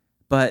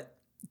 but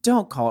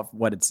don't call it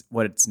what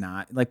it's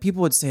not. Like,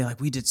 people would say like,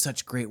 we did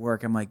such great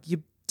work. I'm like,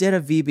 you did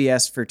a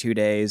VBS for 2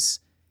 days.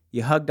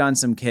 You hugged on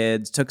some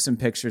kids, took some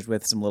pictures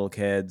with some little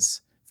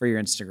kids for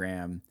your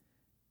Instagram,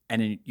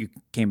 and then you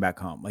came back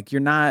home. Like,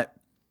 you're not,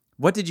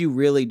 what did you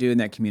really do in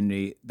that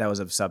community that was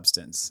of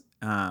substance?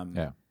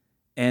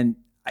 And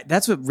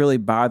that's what really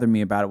bothered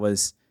me about it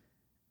was,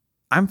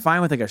 I'm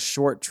fine with like a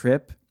short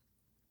trip,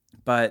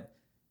 but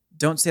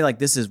don't say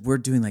like, we're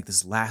doing like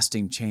this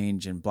lasting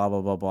change and blah,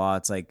 blah, blah, blah.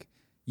 It's like,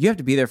 you have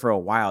to be there for a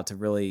while to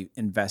really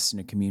invest in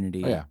a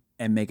community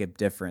and make a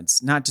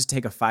difference. Not just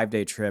take a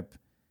 5-day trip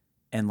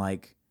and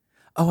like,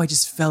 oh, I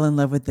just fell in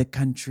love with the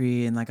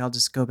country and like, I'll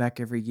just go back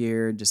every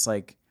year. And just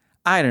like,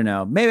 I don't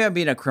know, maybe I'm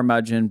being a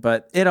curmudgeon,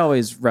 but it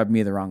always rubbed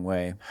me the wrong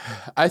way.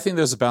 I think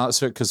there's a balance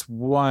to it, because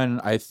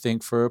one, I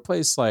think for a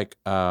place like,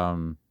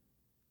 so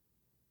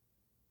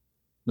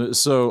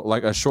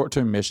like a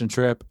short-term mission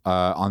trip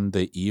on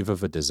the eve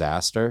of a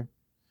disaster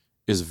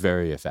is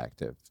very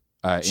effective.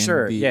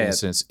 Sure. In the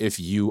instance, if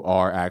you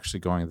are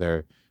actually going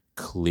there,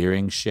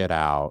 clearing shit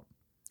out,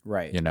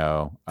 right?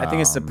 I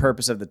think it's the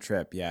purpose of the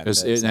trip. Yeah,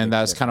 and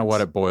that's kind of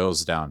what it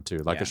boils down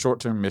to. Like a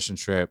short-term mission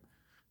trip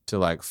to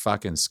like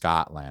fucking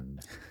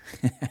Scotland.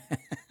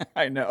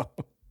 I know.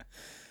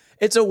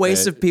 It's a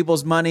waste of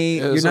people's money.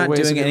 You're not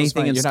doing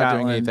anything in Scotland. You're not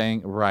doing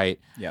anything, right?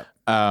 Yep.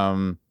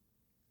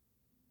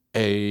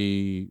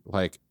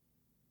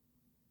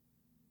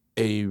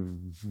 A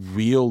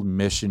real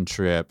mission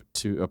trip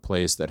to a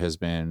place that has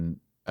been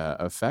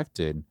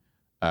affected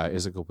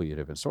is a completely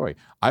different story.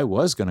 I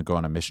was going to go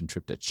on a mission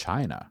trip to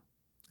China.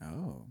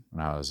 Oh.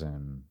 When I was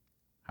in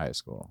high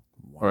school.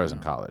 Or I was in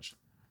college.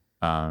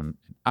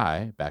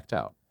 I backed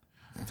out.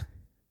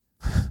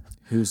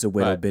 Who's a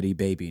little bitty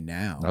baby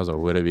now? I was a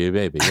little bitty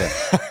baby, yeah.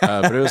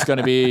 But it was going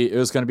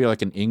to be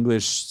like an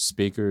English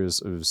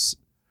speakers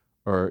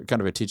or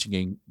kind of a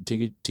teaching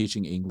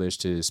English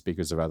to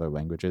speakers of other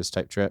languages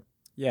type trip.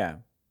 Yeah,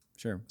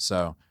 sure.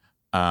 So,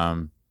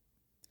 it's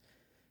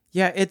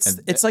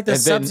like the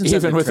substance. Then even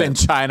of the within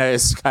trip. China,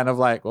 it's kind of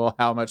like, well,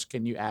 how much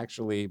can you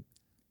actually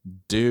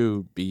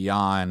do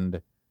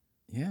beyond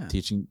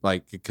teaching?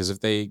 Like, because if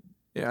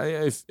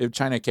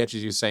China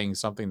catches you saying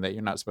something that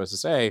you're not supposed to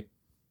say,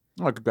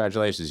 well,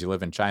 congratulations, you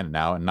live in China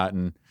now and not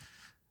in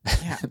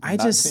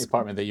the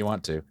apartment that you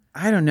want to.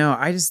 I don't know.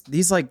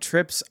 These like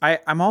trips,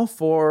 I'm all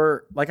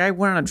for, like, I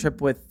went on a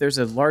trip there's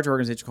a large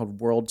organization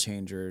called World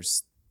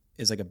Changers,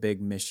 is like a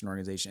big mission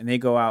organization, and they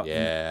go out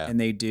and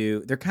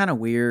they're kind of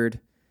weird,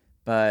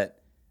 but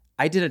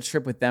I did a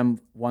trip with them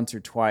once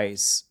or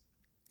twice,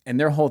 and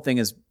their whole thing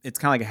is, it's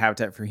kind of like a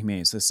Habitat for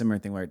Humanity. So a similar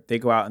thing where they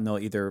go out and they'll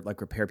either like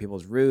repair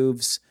people's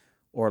roofs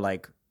or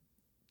like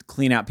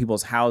clean out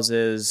people's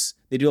houses.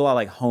 They do a lot of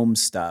like home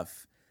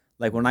stuff.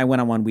 Like when I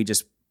went on one, we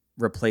just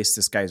replaced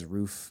this guy's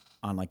roof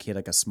on, like, he had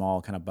like a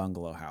small kind of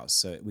bungalow house.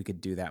 So we could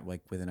do that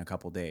like within a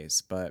couple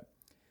days. But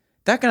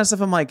that kind of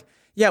stuff. I'm like,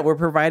 yeah, we're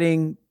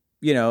providing,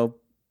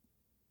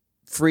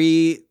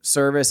 free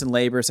service and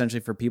labor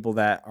essentially for people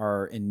that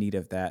are in need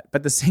of that. But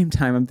at the same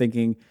time, I'm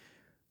thinking,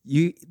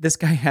 this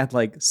guy had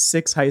like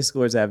 6 high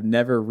schoolers that have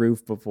never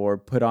roofed before,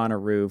 put on a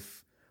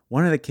roof.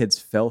 One of the kids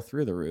fell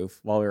through the roof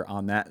while we were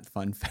on that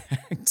fun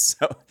fact.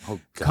 So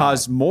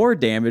caused more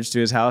damage to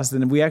his house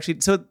than we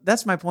actually. So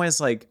that's my point. It's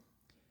like,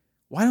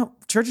 why don't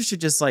churches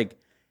should just like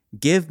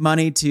give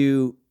money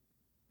to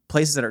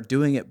places that are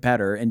doing it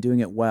better and doing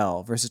it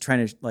well versus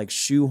trying to like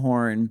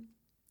shoehorn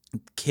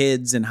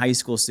kids and high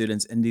school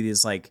students into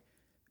these like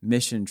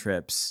mission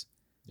trips.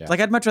 Yeah. Like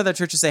I'd much rather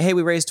churches say, hey,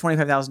 we raised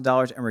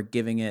 $25,000 and we're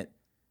giving it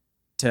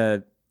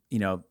to,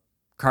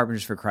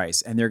 Carpenters for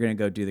Christ, and they're going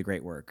to go do the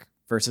great work.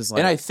 Versus like,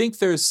 and I think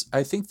there's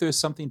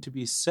something to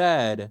be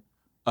said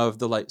of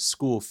the like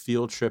school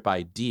field trip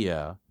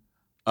idea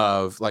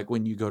of like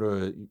when you go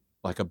to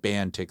like a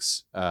band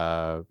takes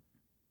like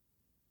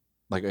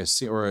a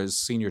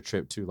senior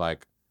trip to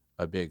like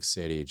a big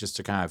city just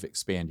to kind of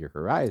expand your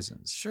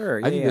horizons. Sure,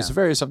 I think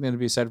there's something to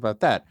be said about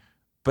that.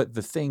 But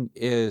the thing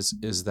is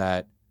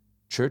that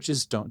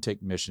churches don't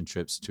take mission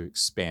trips to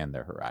expand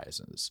their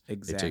horizons.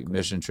 Exactly. They take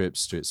mission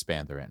trips to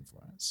expand their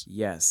influence.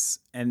 Yes,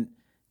 and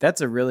that's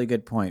a really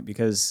good point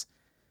because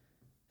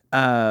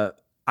I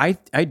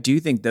do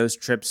think those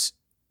trips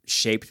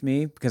shaped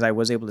me because I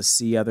was able to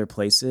see other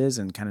places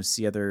and kind of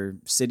see other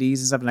cities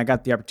and stuff. And I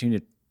got the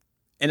opportunity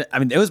and I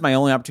mean, it was my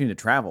only opportunity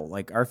to travel.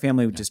 Like our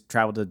family would just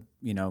travel to,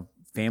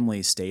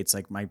 family states.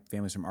 Like my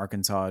family's from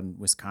Arkansas and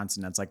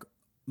Wisconsin. That's like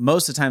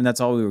most of the time that's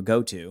all we would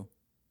go to.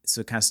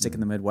 So kind of stick in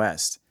the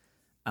Midwest.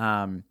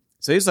 So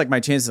it was like my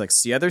chance to like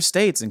see other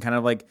states and kind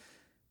of like,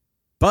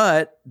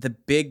 but the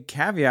big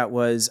caveat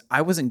was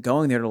I wasn't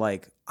going there to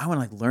like, I want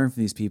to like learn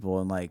from these people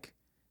and like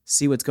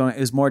see what's going on.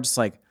 It was more just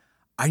like,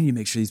 I need to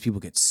make sure these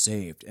people get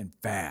saved and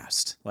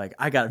fast. Like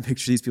I got to make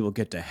sure these people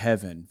get to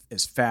heaven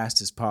as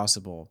fast as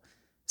possible.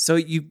 So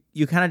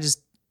you kind of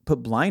just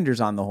put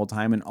blinders on the whole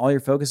time. And all you're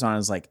focused on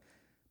is like,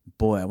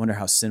 boy, I wonder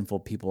how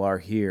sinful people are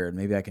here. And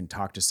maybe I can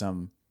talk to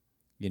some,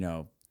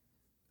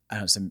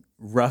 some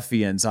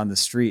ruffians on the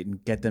street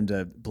and get them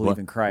to believe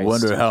in Christ.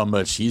 Wonder how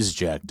much he's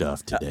jacked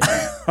off today.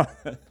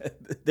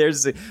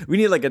 We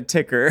need like a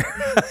ticker.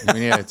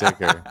 We need a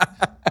ticker.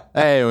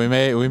 Hey, we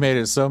made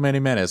it so many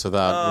minutes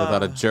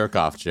without a jerk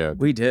off joke.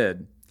 We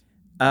did.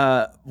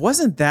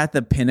 Wasn't that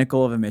the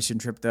pinnacle of a mission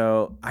trip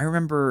though? I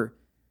remember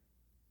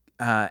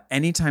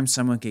anytime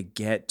someone could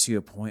get to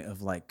a point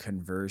of like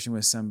conversion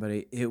with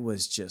somebody, it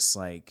was just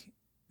like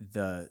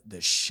the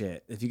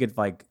shit. If you could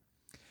like,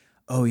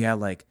 oh yeah,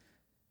 like,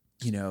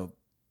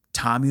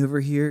 Tommy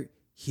over here,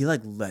 he like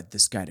led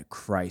this guy to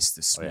Christ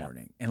this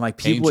morning. And like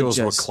people Angels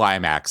would just were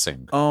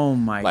climaxing. Oh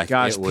my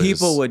gosh.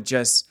 People would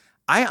just,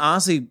 I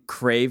honestly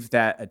craved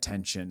that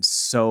attention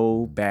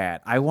so bad.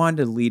 I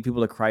wanted to lead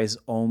people to Christ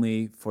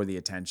only for the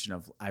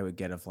attention I would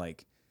get of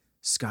like,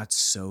 Scott's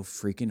so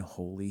freaking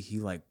holy. He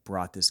like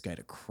brought this guy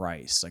to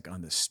Christ, like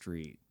on the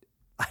street.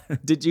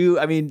 Did you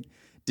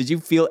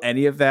feel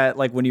any of that?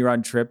 Like when you were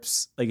on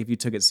trips, like if you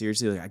took it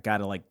seriously, like I got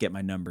to like get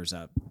my numbers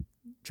up.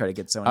 Try to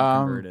get someone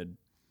converted.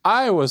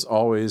 I was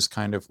always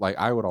kind of like,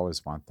 I would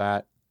always want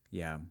that.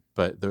 Yeah.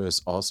 But there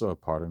was also a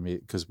part of me,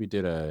 because we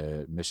did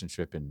a mission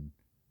trip in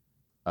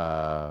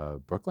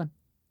Brooklyn,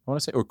 I want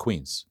to say, or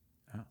Queens.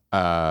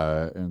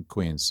 In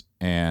Queens.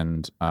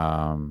 And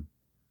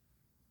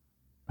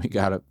we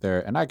got up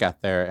there, and I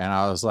got there, and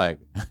I was like,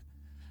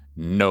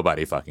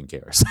 nobody fucking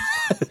cares.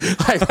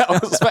 Like, that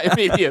was my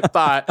immediate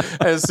thought.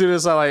 As soon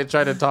as I like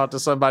tried to talk to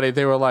somebody,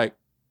 they were like,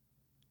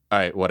 all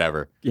right,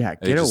 whatever. Yeah,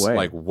 they just away.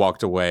 Like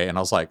walked away, and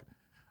I was like,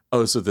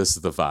 oh, so this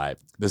is the vibe.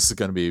 This is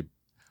going to be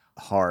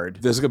hard.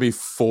 There's going to be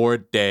 4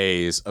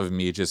 days of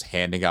me just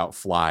handing out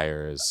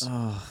flyers.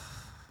 Oh.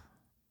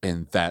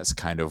 And that's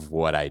kind of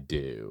what I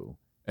do.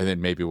 And then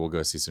maybe we'll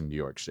go see some New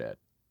York shit.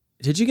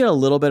 Did you get a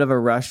little bit of a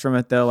rush from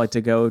it though? Like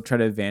to go try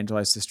to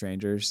evangelize to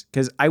strangers?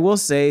 Because I will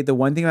say the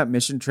one thing about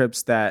mission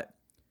trips that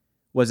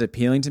was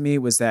appealing to me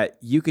was that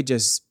you could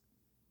just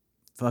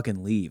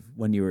fucking leave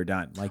when you were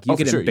done. Like you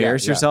could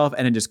embarrass yourself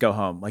and then just go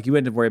home. Like you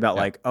wouldn't have to worry about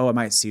like, oh, I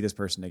might see this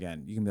person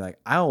again. You can be like,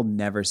 I'll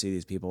never see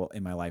these people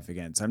in my life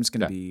again. So I'm just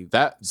going to be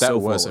that was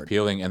forward.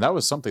 Appealing. And that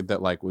was something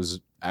that like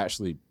was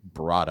actually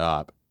brought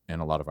up in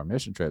a lot of our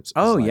mission trips.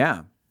 Oh like,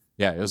 yeah.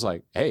 Yeah. It was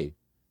like, hey,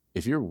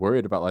 if you're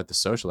worried about like the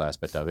social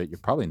aspect of it, you're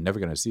probably never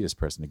going to see this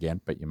person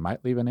again, but you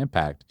might leave an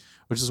impact,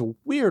 which is a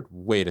weird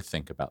way to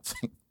think about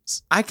things.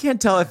 I can't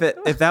tell if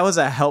that was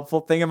a helpful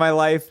thing in my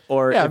life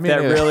or if that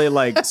really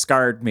like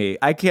scarred me.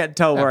 I can't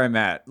tell where I'm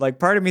at. Like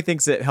part of me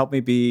thinks it helped me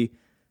be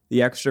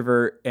the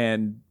extrovert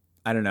and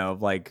I don't know,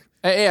 like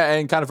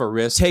and kind of a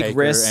risk take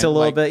risks a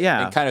little bit,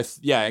 and kind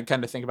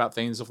of think about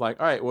things of like,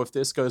 all right, well, if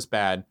this goes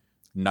bad,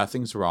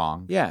 nothing's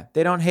wrong. Yeah,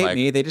 they don't hate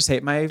me. They just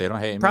hate my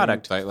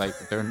product. Like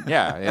they're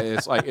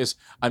it's like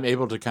I'm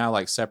able to kind of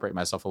like separate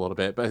myself a little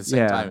bit, but at the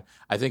same time,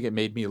 I think it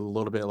made me a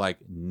little bit like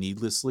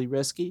needlessly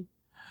risky.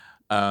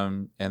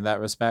 In that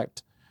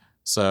respect.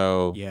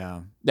 So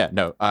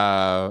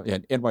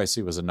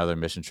NYC was another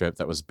mission trip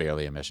that was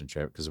barely a mission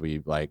trip because we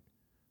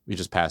we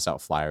just passed out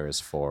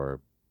flyers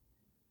for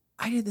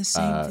I did the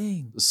same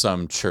thing.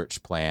 some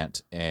church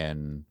plant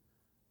in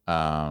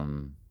Like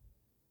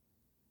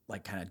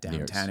kind of New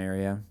York. downtown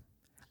area.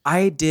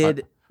 I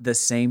did the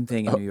same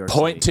thing in New York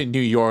Point City. to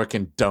New York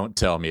and don't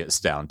tell me it's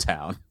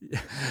downtown.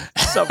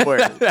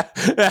 Somewhere.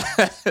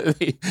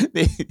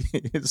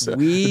 So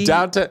We-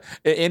 downtown.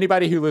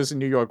 Anybody who lives in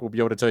New York will be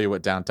able to tell you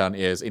what downtown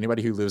is.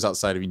 Anybody who lives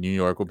outside of New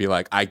York will be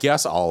like, I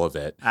guess all of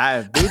it.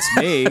 It beats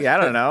me. I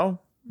don't know.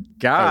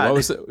 God. What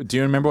was it? Do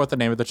you remember what the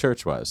name of the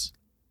church was?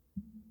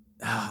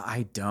 Oh,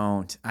 I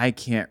don't. I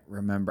can't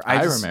remember.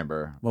 I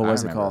remember. What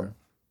was it called?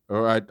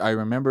 Or I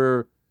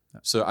remember.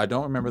 So I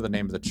don't remember the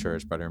name of the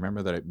church, but I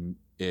remember that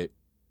it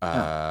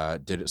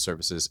did its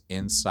services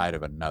inside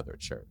of another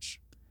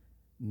church.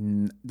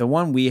 The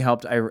one we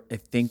helped, I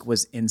think,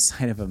 was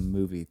inside of a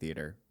movie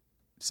theater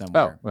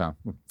somewhere. Oh, well,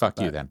 fuck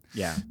you then.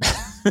 Yeah.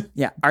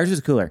 Yeah, ours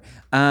was cooler.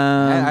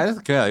 That's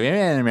good.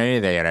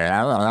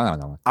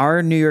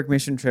 Our New York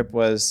mission trip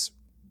was,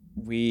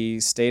 we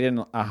stayed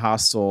in a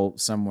hostel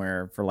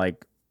somewhere for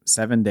like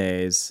 7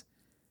 days,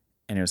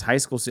 and it was high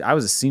school. I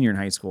was a senior in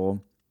high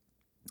school,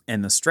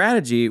 and the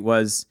strategy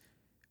was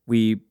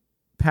we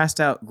passed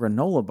out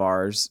granola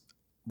bars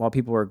while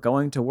people were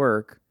going to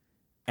work,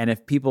 and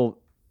if people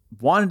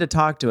wanted to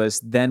talk to us,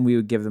 then we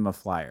would give them a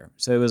flyer.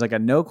 So it was like a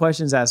no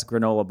questions asked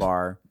granola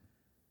bar,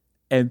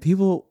 and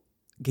people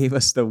gave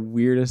us the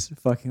weirdest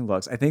fucking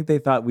looks. I think they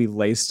thought we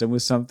laced them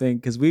with something,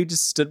 because we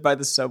just stood by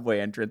the subway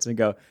entrance and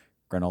go,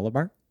 granola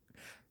bar,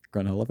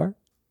 granola bar,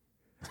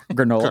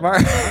 granola bar.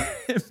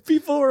 And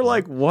people were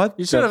like, what?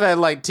 You should have had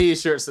like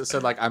T-shirts that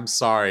said like, "I'm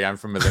sorry, I'm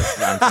from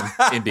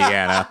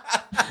Indiana,"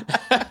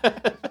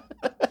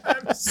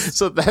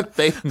 so that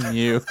they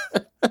knew.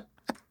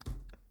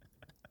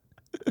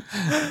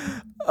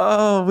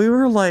 Oh, we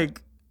were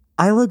like,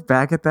 I look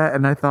back at that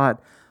and I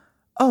thought,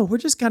 oh, we're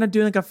just kind of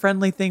doing like a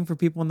friendly thing for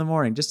people in the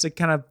morning, just to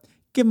kind of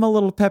give them a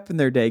little pep in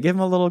their day, give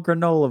them a little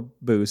granola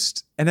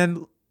boost. And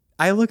then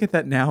I look at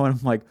that now and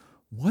I'm like,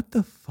 what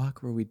the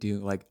fuck were we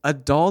doing? Like,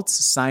 adults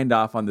signed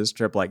off on this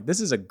trip. Like,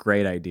 this is a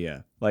great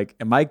idea. Like,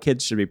 and my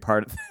kids should be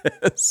part of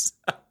this.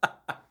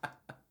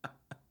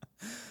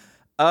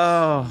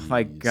 Oh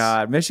my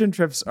God. Mission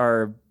trips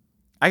are,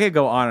 I could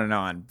go on and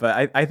on,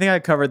 but I think I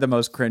covered the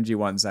most cringy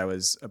ones I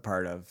was a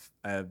part of.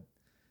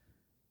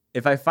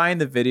 If I find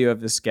the video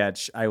of the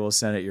sketch, I will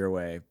send it your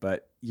way,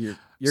 but you're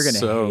going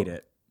to hate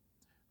it.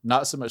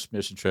 Not so much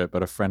mission trip,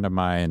 but a friend of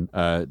mine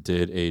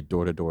did a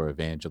door-to-door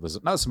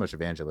evangelism. Not so much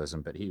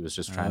evangelism, but he was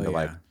just trying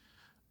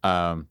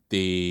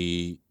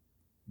the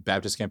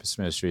Baptist Campus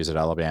Ministries at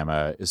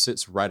Alabama. It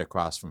sits right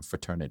across from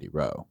Fraternity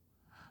Row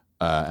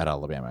at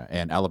Alabama.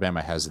 And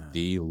Alabama has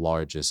the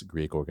largest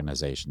Greek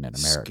organization in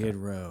America. Skid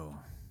Row.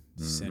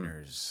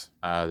 Sinners.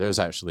 There's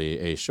actually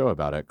a show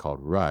about it called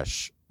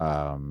Rush,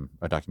 a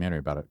documentary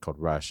about it called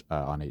Rush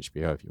on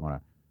HBO if you want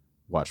to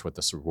watch what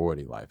the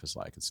sorority life is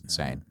like. It's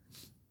insane.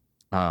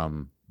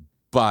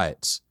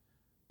 But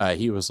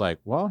he was like,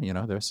 well, you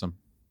know, there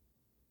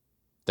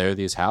are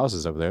these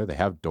houses over there. They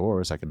have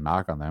doors. I can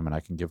knock on them and I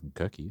can give them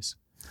cookies.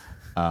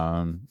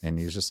 And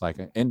he's just like,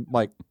 and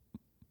like,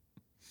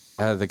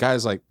 the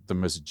guy's like the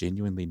most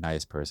genuinely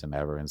nice person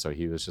ever. And so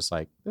he was just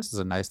like, this is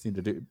a nice thing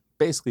to do.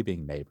 Basically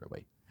being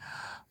neighborly.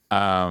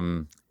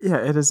 Yeah,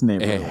 it is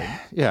neighborly.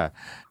 Yeah.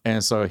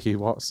 And so he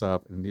walks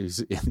up and he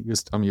was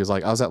telling me, he was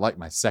like, I was at like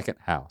my second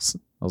house.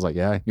 I was like,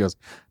 yeah. He goes,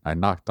 I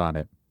knocked on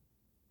it.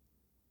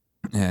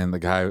 And the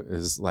guy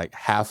is like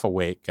half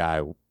awake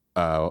guy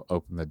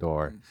opened the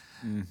door.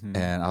 Mm-hmm.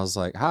 And I was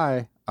like,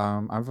 hi,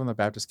 I'm from the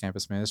Baptist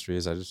Campus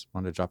Ministries. I just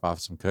wanted to drop off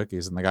some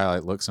cookies. And the guy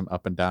like looks him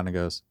up and down and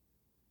goes,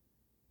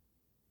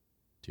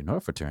 do you know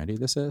what fraternity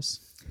this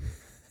is?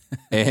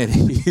 And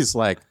he's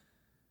like,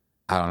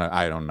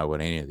 I don't know what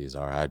any of these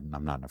are.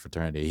 I'm not in a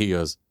fraternity. He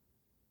goes,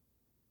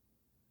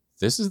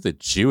 this is the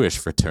Jewish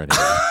fraternity.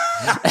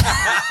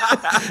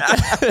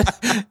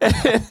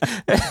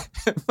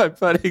 My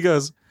buddy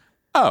goes,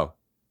 oh,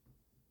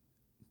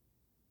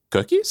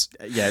 cookies?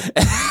 Yeah.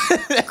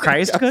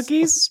 Christ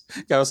cookies?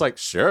 I was like,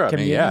 sure. I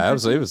mean, yeah,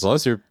 absolutely. As long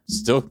as you're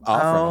still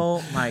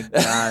offering them. My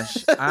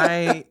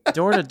gosh.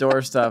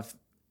 Door-to-door stuff,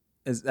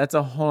 that's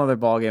a whole other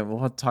ballgame. We'll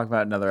have to talk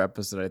about another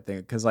episode, I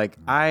think. Because like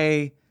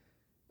I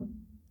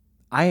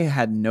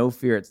had no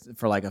fear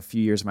for like a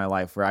few years of my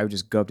life where I would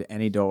just go up to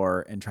any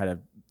door and try to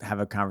have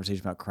a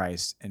conversation about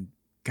Christ. And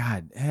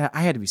God,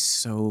 I had to be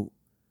so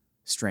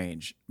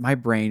strange. My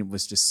brain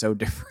was just so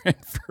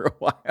different for a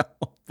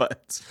while.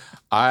 But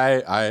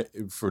I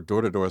for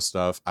door-to-door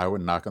stuff, I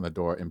would knock on the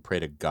door and pray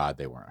to God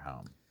they weren't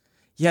home.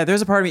 Yeah,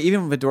 there's a part of me,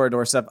 even with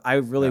door-to-door stuff, I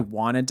really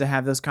wanted to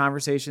have those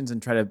conversations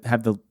and try to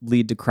have the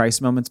lead to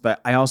Christ moments. But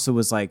I also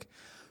was like,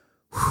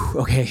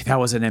 okay, that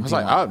was an empty. I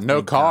was like, oh,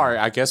 no car.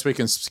 I guess we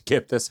can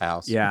skip this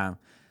house. Yeah.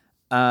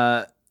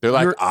 They're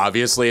like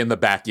obviously in the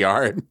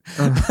backyard.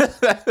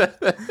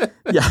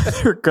 Yeah,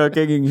 they're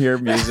cooking and hear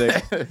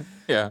music.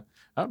 Yeah.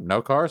 Oh,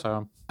 no cars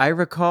home. I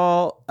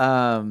recall,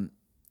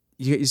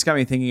 you just got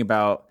me thinking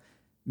about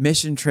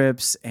mission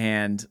trips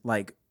and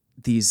like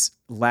these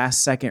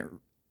last second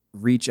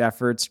reach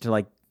efforts to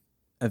like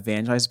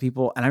evangelize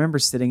people. And I remember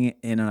sitting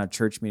in on a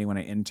church meeting when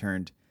I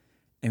interned,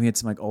 and we had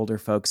some like older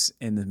folks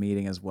in the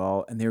meeting as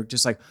well. And they were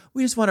just like,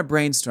 we just want to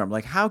brainstorm.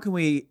 Like, how can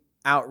we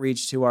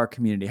outreach to our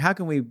community? How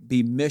can we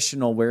be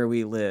missional where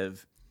we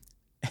live?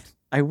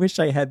 I wish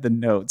I had the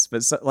notes,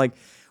 but so, like,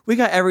 we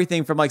got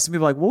everything from like some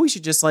people like, well, we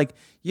should just like,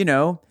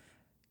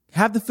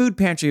 have the food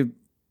pantry,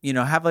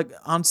 have like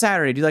on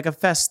Saturday, do like a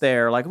fest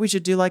there. Like we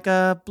should do like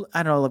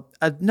another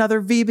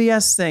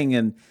VBS thing.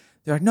 And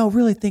they're like, no,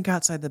 really think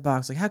outside the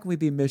box. Like, how can we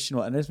be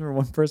missional? And I just remember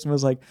one person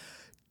was like,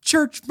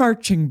 church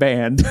marching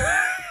band.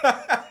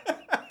 I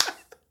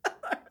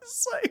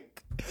was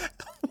like,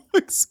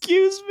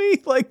 excuse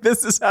me? Like,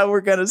 this is how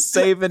we're going to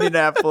save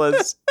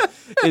Indianapolis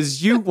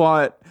is you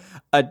want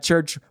a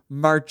church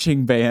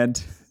marching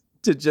band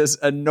to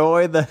just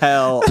annoy the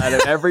hell out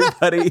of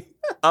everybody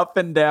up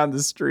and down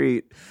the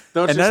street.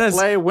 They'll just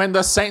play When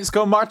the Saints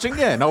Go Marching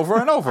In over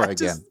and over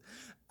again.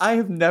 I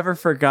have never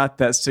forgot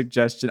that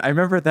suggestion. I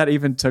remember that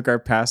even took our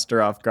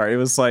pastor off guard. It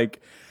was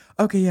like,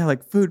 okay, yeah,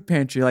 like food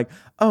pantry. Like,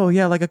 oh,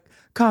 yeah, like a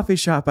coffee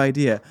shop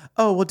idea.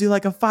 Oh, we'll do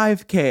like a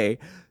 5K.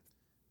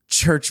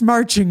 Church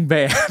marching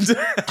band.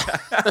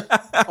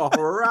 All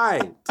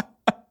right.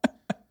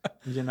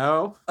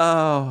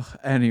 Oh,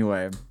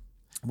 anyway.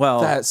 Well,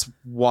 that's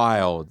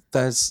wild.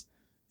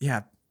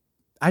 Yeah.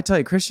 I tell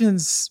you,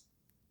 Christians,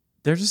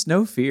 there's just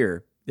no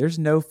fear. There's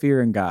no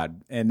fear in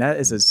God. And that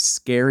is a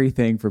scary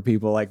thing for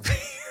people like me.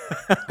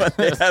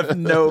 They have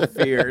no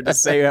fear to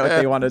say what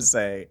they want to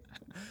say.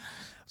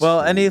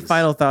 Well, any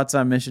final thoughts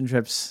on mission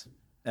trips,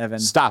 Evan?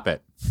 Stop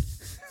it.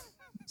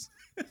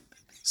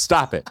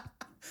 Stop it.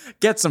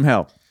 Get some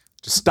help.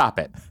 Just stop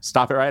it.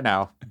 Stop it right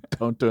now.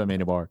 Don't do them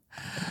anymore.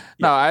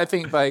 No, I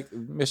think like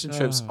mission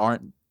trips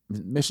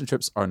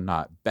are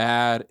not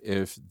bad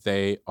if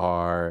they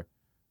are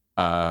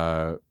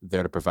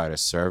there to provide a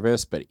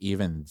service, but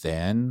even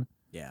then,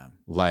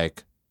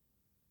 like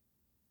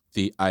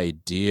the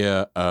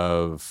idea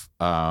of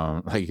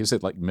like you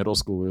said, like middle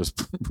schoolers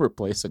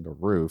replacing a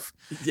roof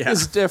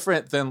is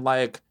different than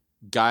like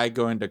guy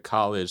going to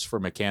college for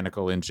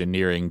mechanical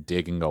engineering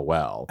digging a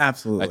well.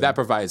 Absolutely. Like that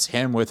provides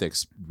him with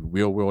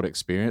real world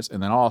experience,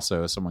 and then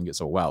also someone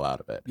gets a well out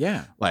of it.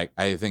 Yeah. Like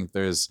I think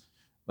there's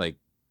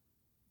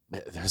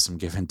some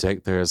give and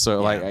take there.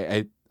 So like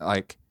I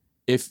like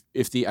if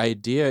the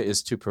idea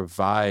is to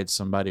provide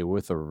somebody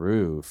with a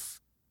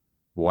roof,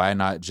 why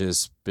not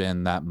just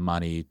spend that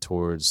money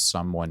towards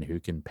someone who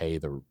can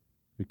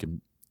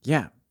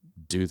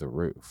do the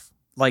roof?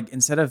 Like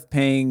instead of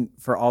paying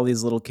for all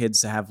these little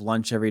kids to have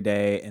lunch every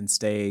day and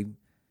stay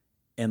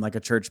in like a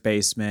church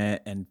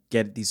basement and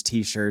get these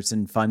t-shirts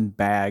and fun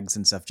bags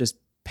and stuff, just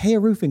pay a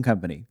roofing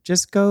company.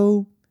 Just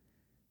go.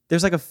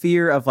 There's like a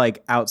fear of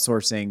like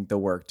outsourcing the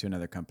work to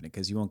another company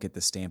because you won't get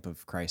the stamp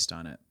of Christ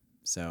on it.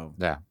 So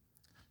yeah.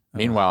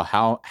 Meanwhile,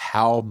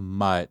 how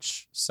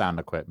much sound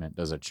equipment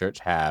does a church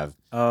have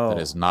that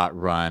is not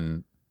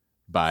run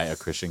by a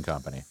Christian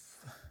company?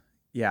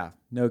 Yeah,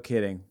 no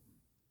kidding.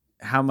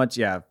 How much?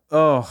 Yeah.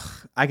 Oh,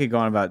 I could go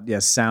on about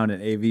sound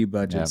and AV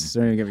budgets.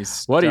 Don't even get me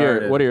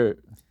started.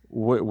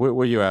 Where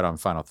are you at on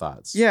final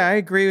thoughts? Yeah, I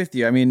agree with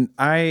you. I mean,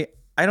 I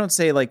don't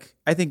say like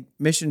I think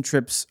mission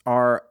trips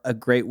are a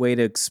great way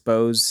to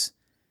expose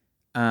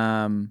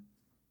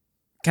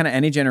kind of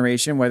any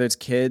generation, whether it's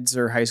kids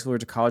or high schoolers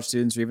to college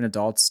students or even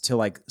adults, to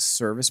like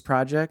service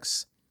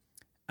projects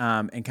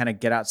and kind of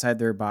get outside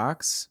their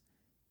box.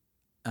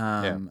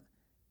 And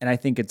I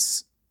think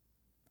it's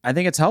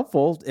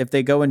helpful if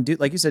they go and do,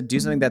 like you said, do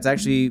something that's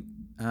actually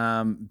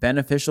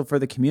beneficial for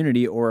the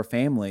community or a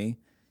family.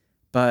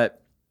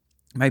 But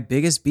my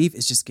biggest beef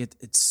is just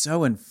it's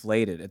so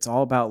inflated. It's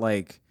all about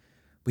like,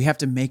 we have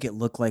to make it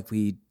look like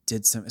we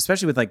did some,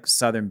 especially with like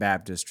Southern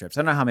Baptist trips.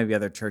 I don't know how maybe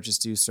other churches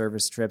do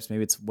service trips.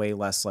 Maybe it's way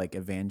less like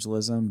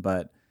evangelism,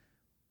 but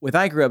with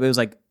I grew up, it was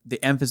like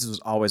the emphasis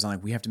was always on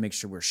like, we have to make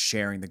sure we're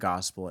sharing the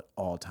gospel at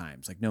all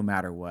times. Like no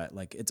matter what,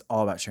 like it's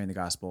all about sharing the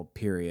gospel,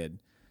 period.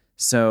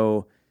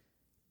 So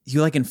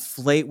you like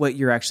inflate what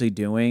you're actually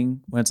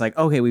doing when it's like,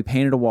 okay, we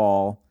painted a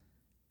wall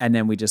and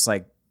then we just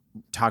like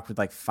talked with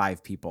like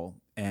 5 people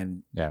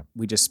and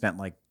we just spent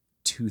like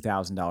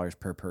 $2,000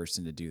 per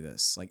person to do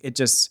this. Like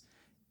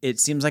it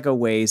seems like a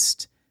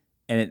waste,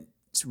 and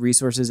it's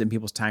resources and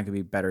people's time could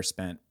be better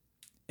spent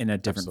in a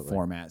different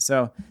format.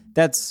 So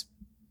that's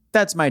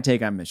my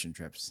take on mission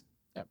trips.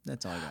 Yep.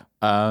 That's all I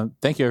got.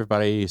 Thank you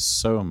everybody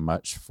so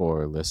much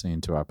for listening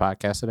to our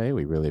podcast today.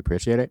 We really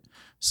appreciate it.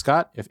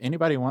 Scott, if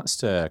anybody wants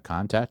to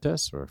contact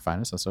us or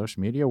find us on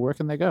social media, where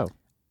can they go?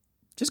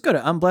 Just go to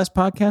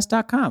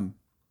unblessedpodcast.com.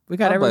 We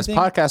got everything.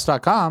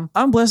 Unblessedpodcast.com.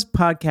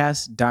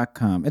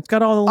 Unblessedpodcast.com. It's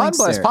got all the links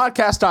there.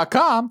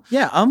 Unblessedpodcast.com.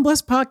 Yeah,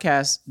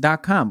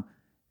 unblessedpodcast.com.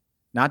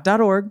 Not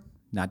 .org,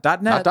 not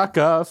 .net, not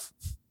 .gov,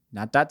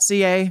 not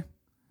 .ca.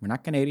 We're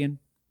not Canadian.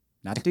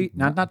 Not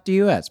the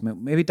US.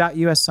 Maybe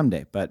 .us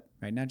someday, but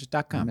right now just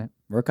 .com. Okay.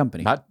 We're a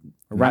company. We're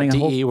running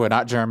not DE. We're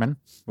not German.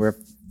 We're a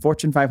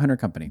Fortune 500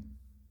 company.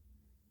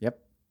 Yep.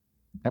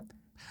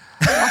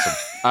 Awesome.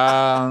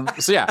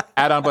 So yeah,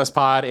 at Unblessed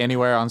Pod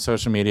anywhere on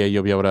social media,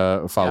 you'll be able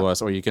to follow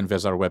us, or you can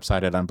visit our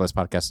website at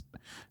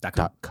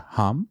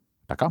unblessedpodcast.com.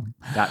 .com.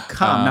 Not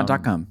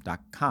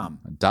 .com.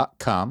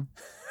 .com.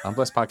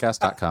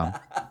 Unblessedpodcast.com.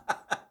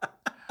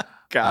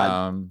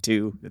 God,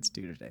 It's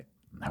two today.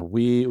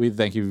 We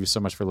thank you so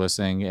much for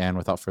listening. And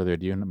without further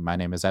ado, my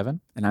name is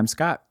Evan. And I'm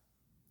Scott.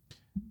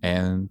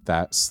 And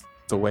that's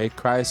the way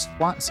Christ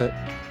wants it.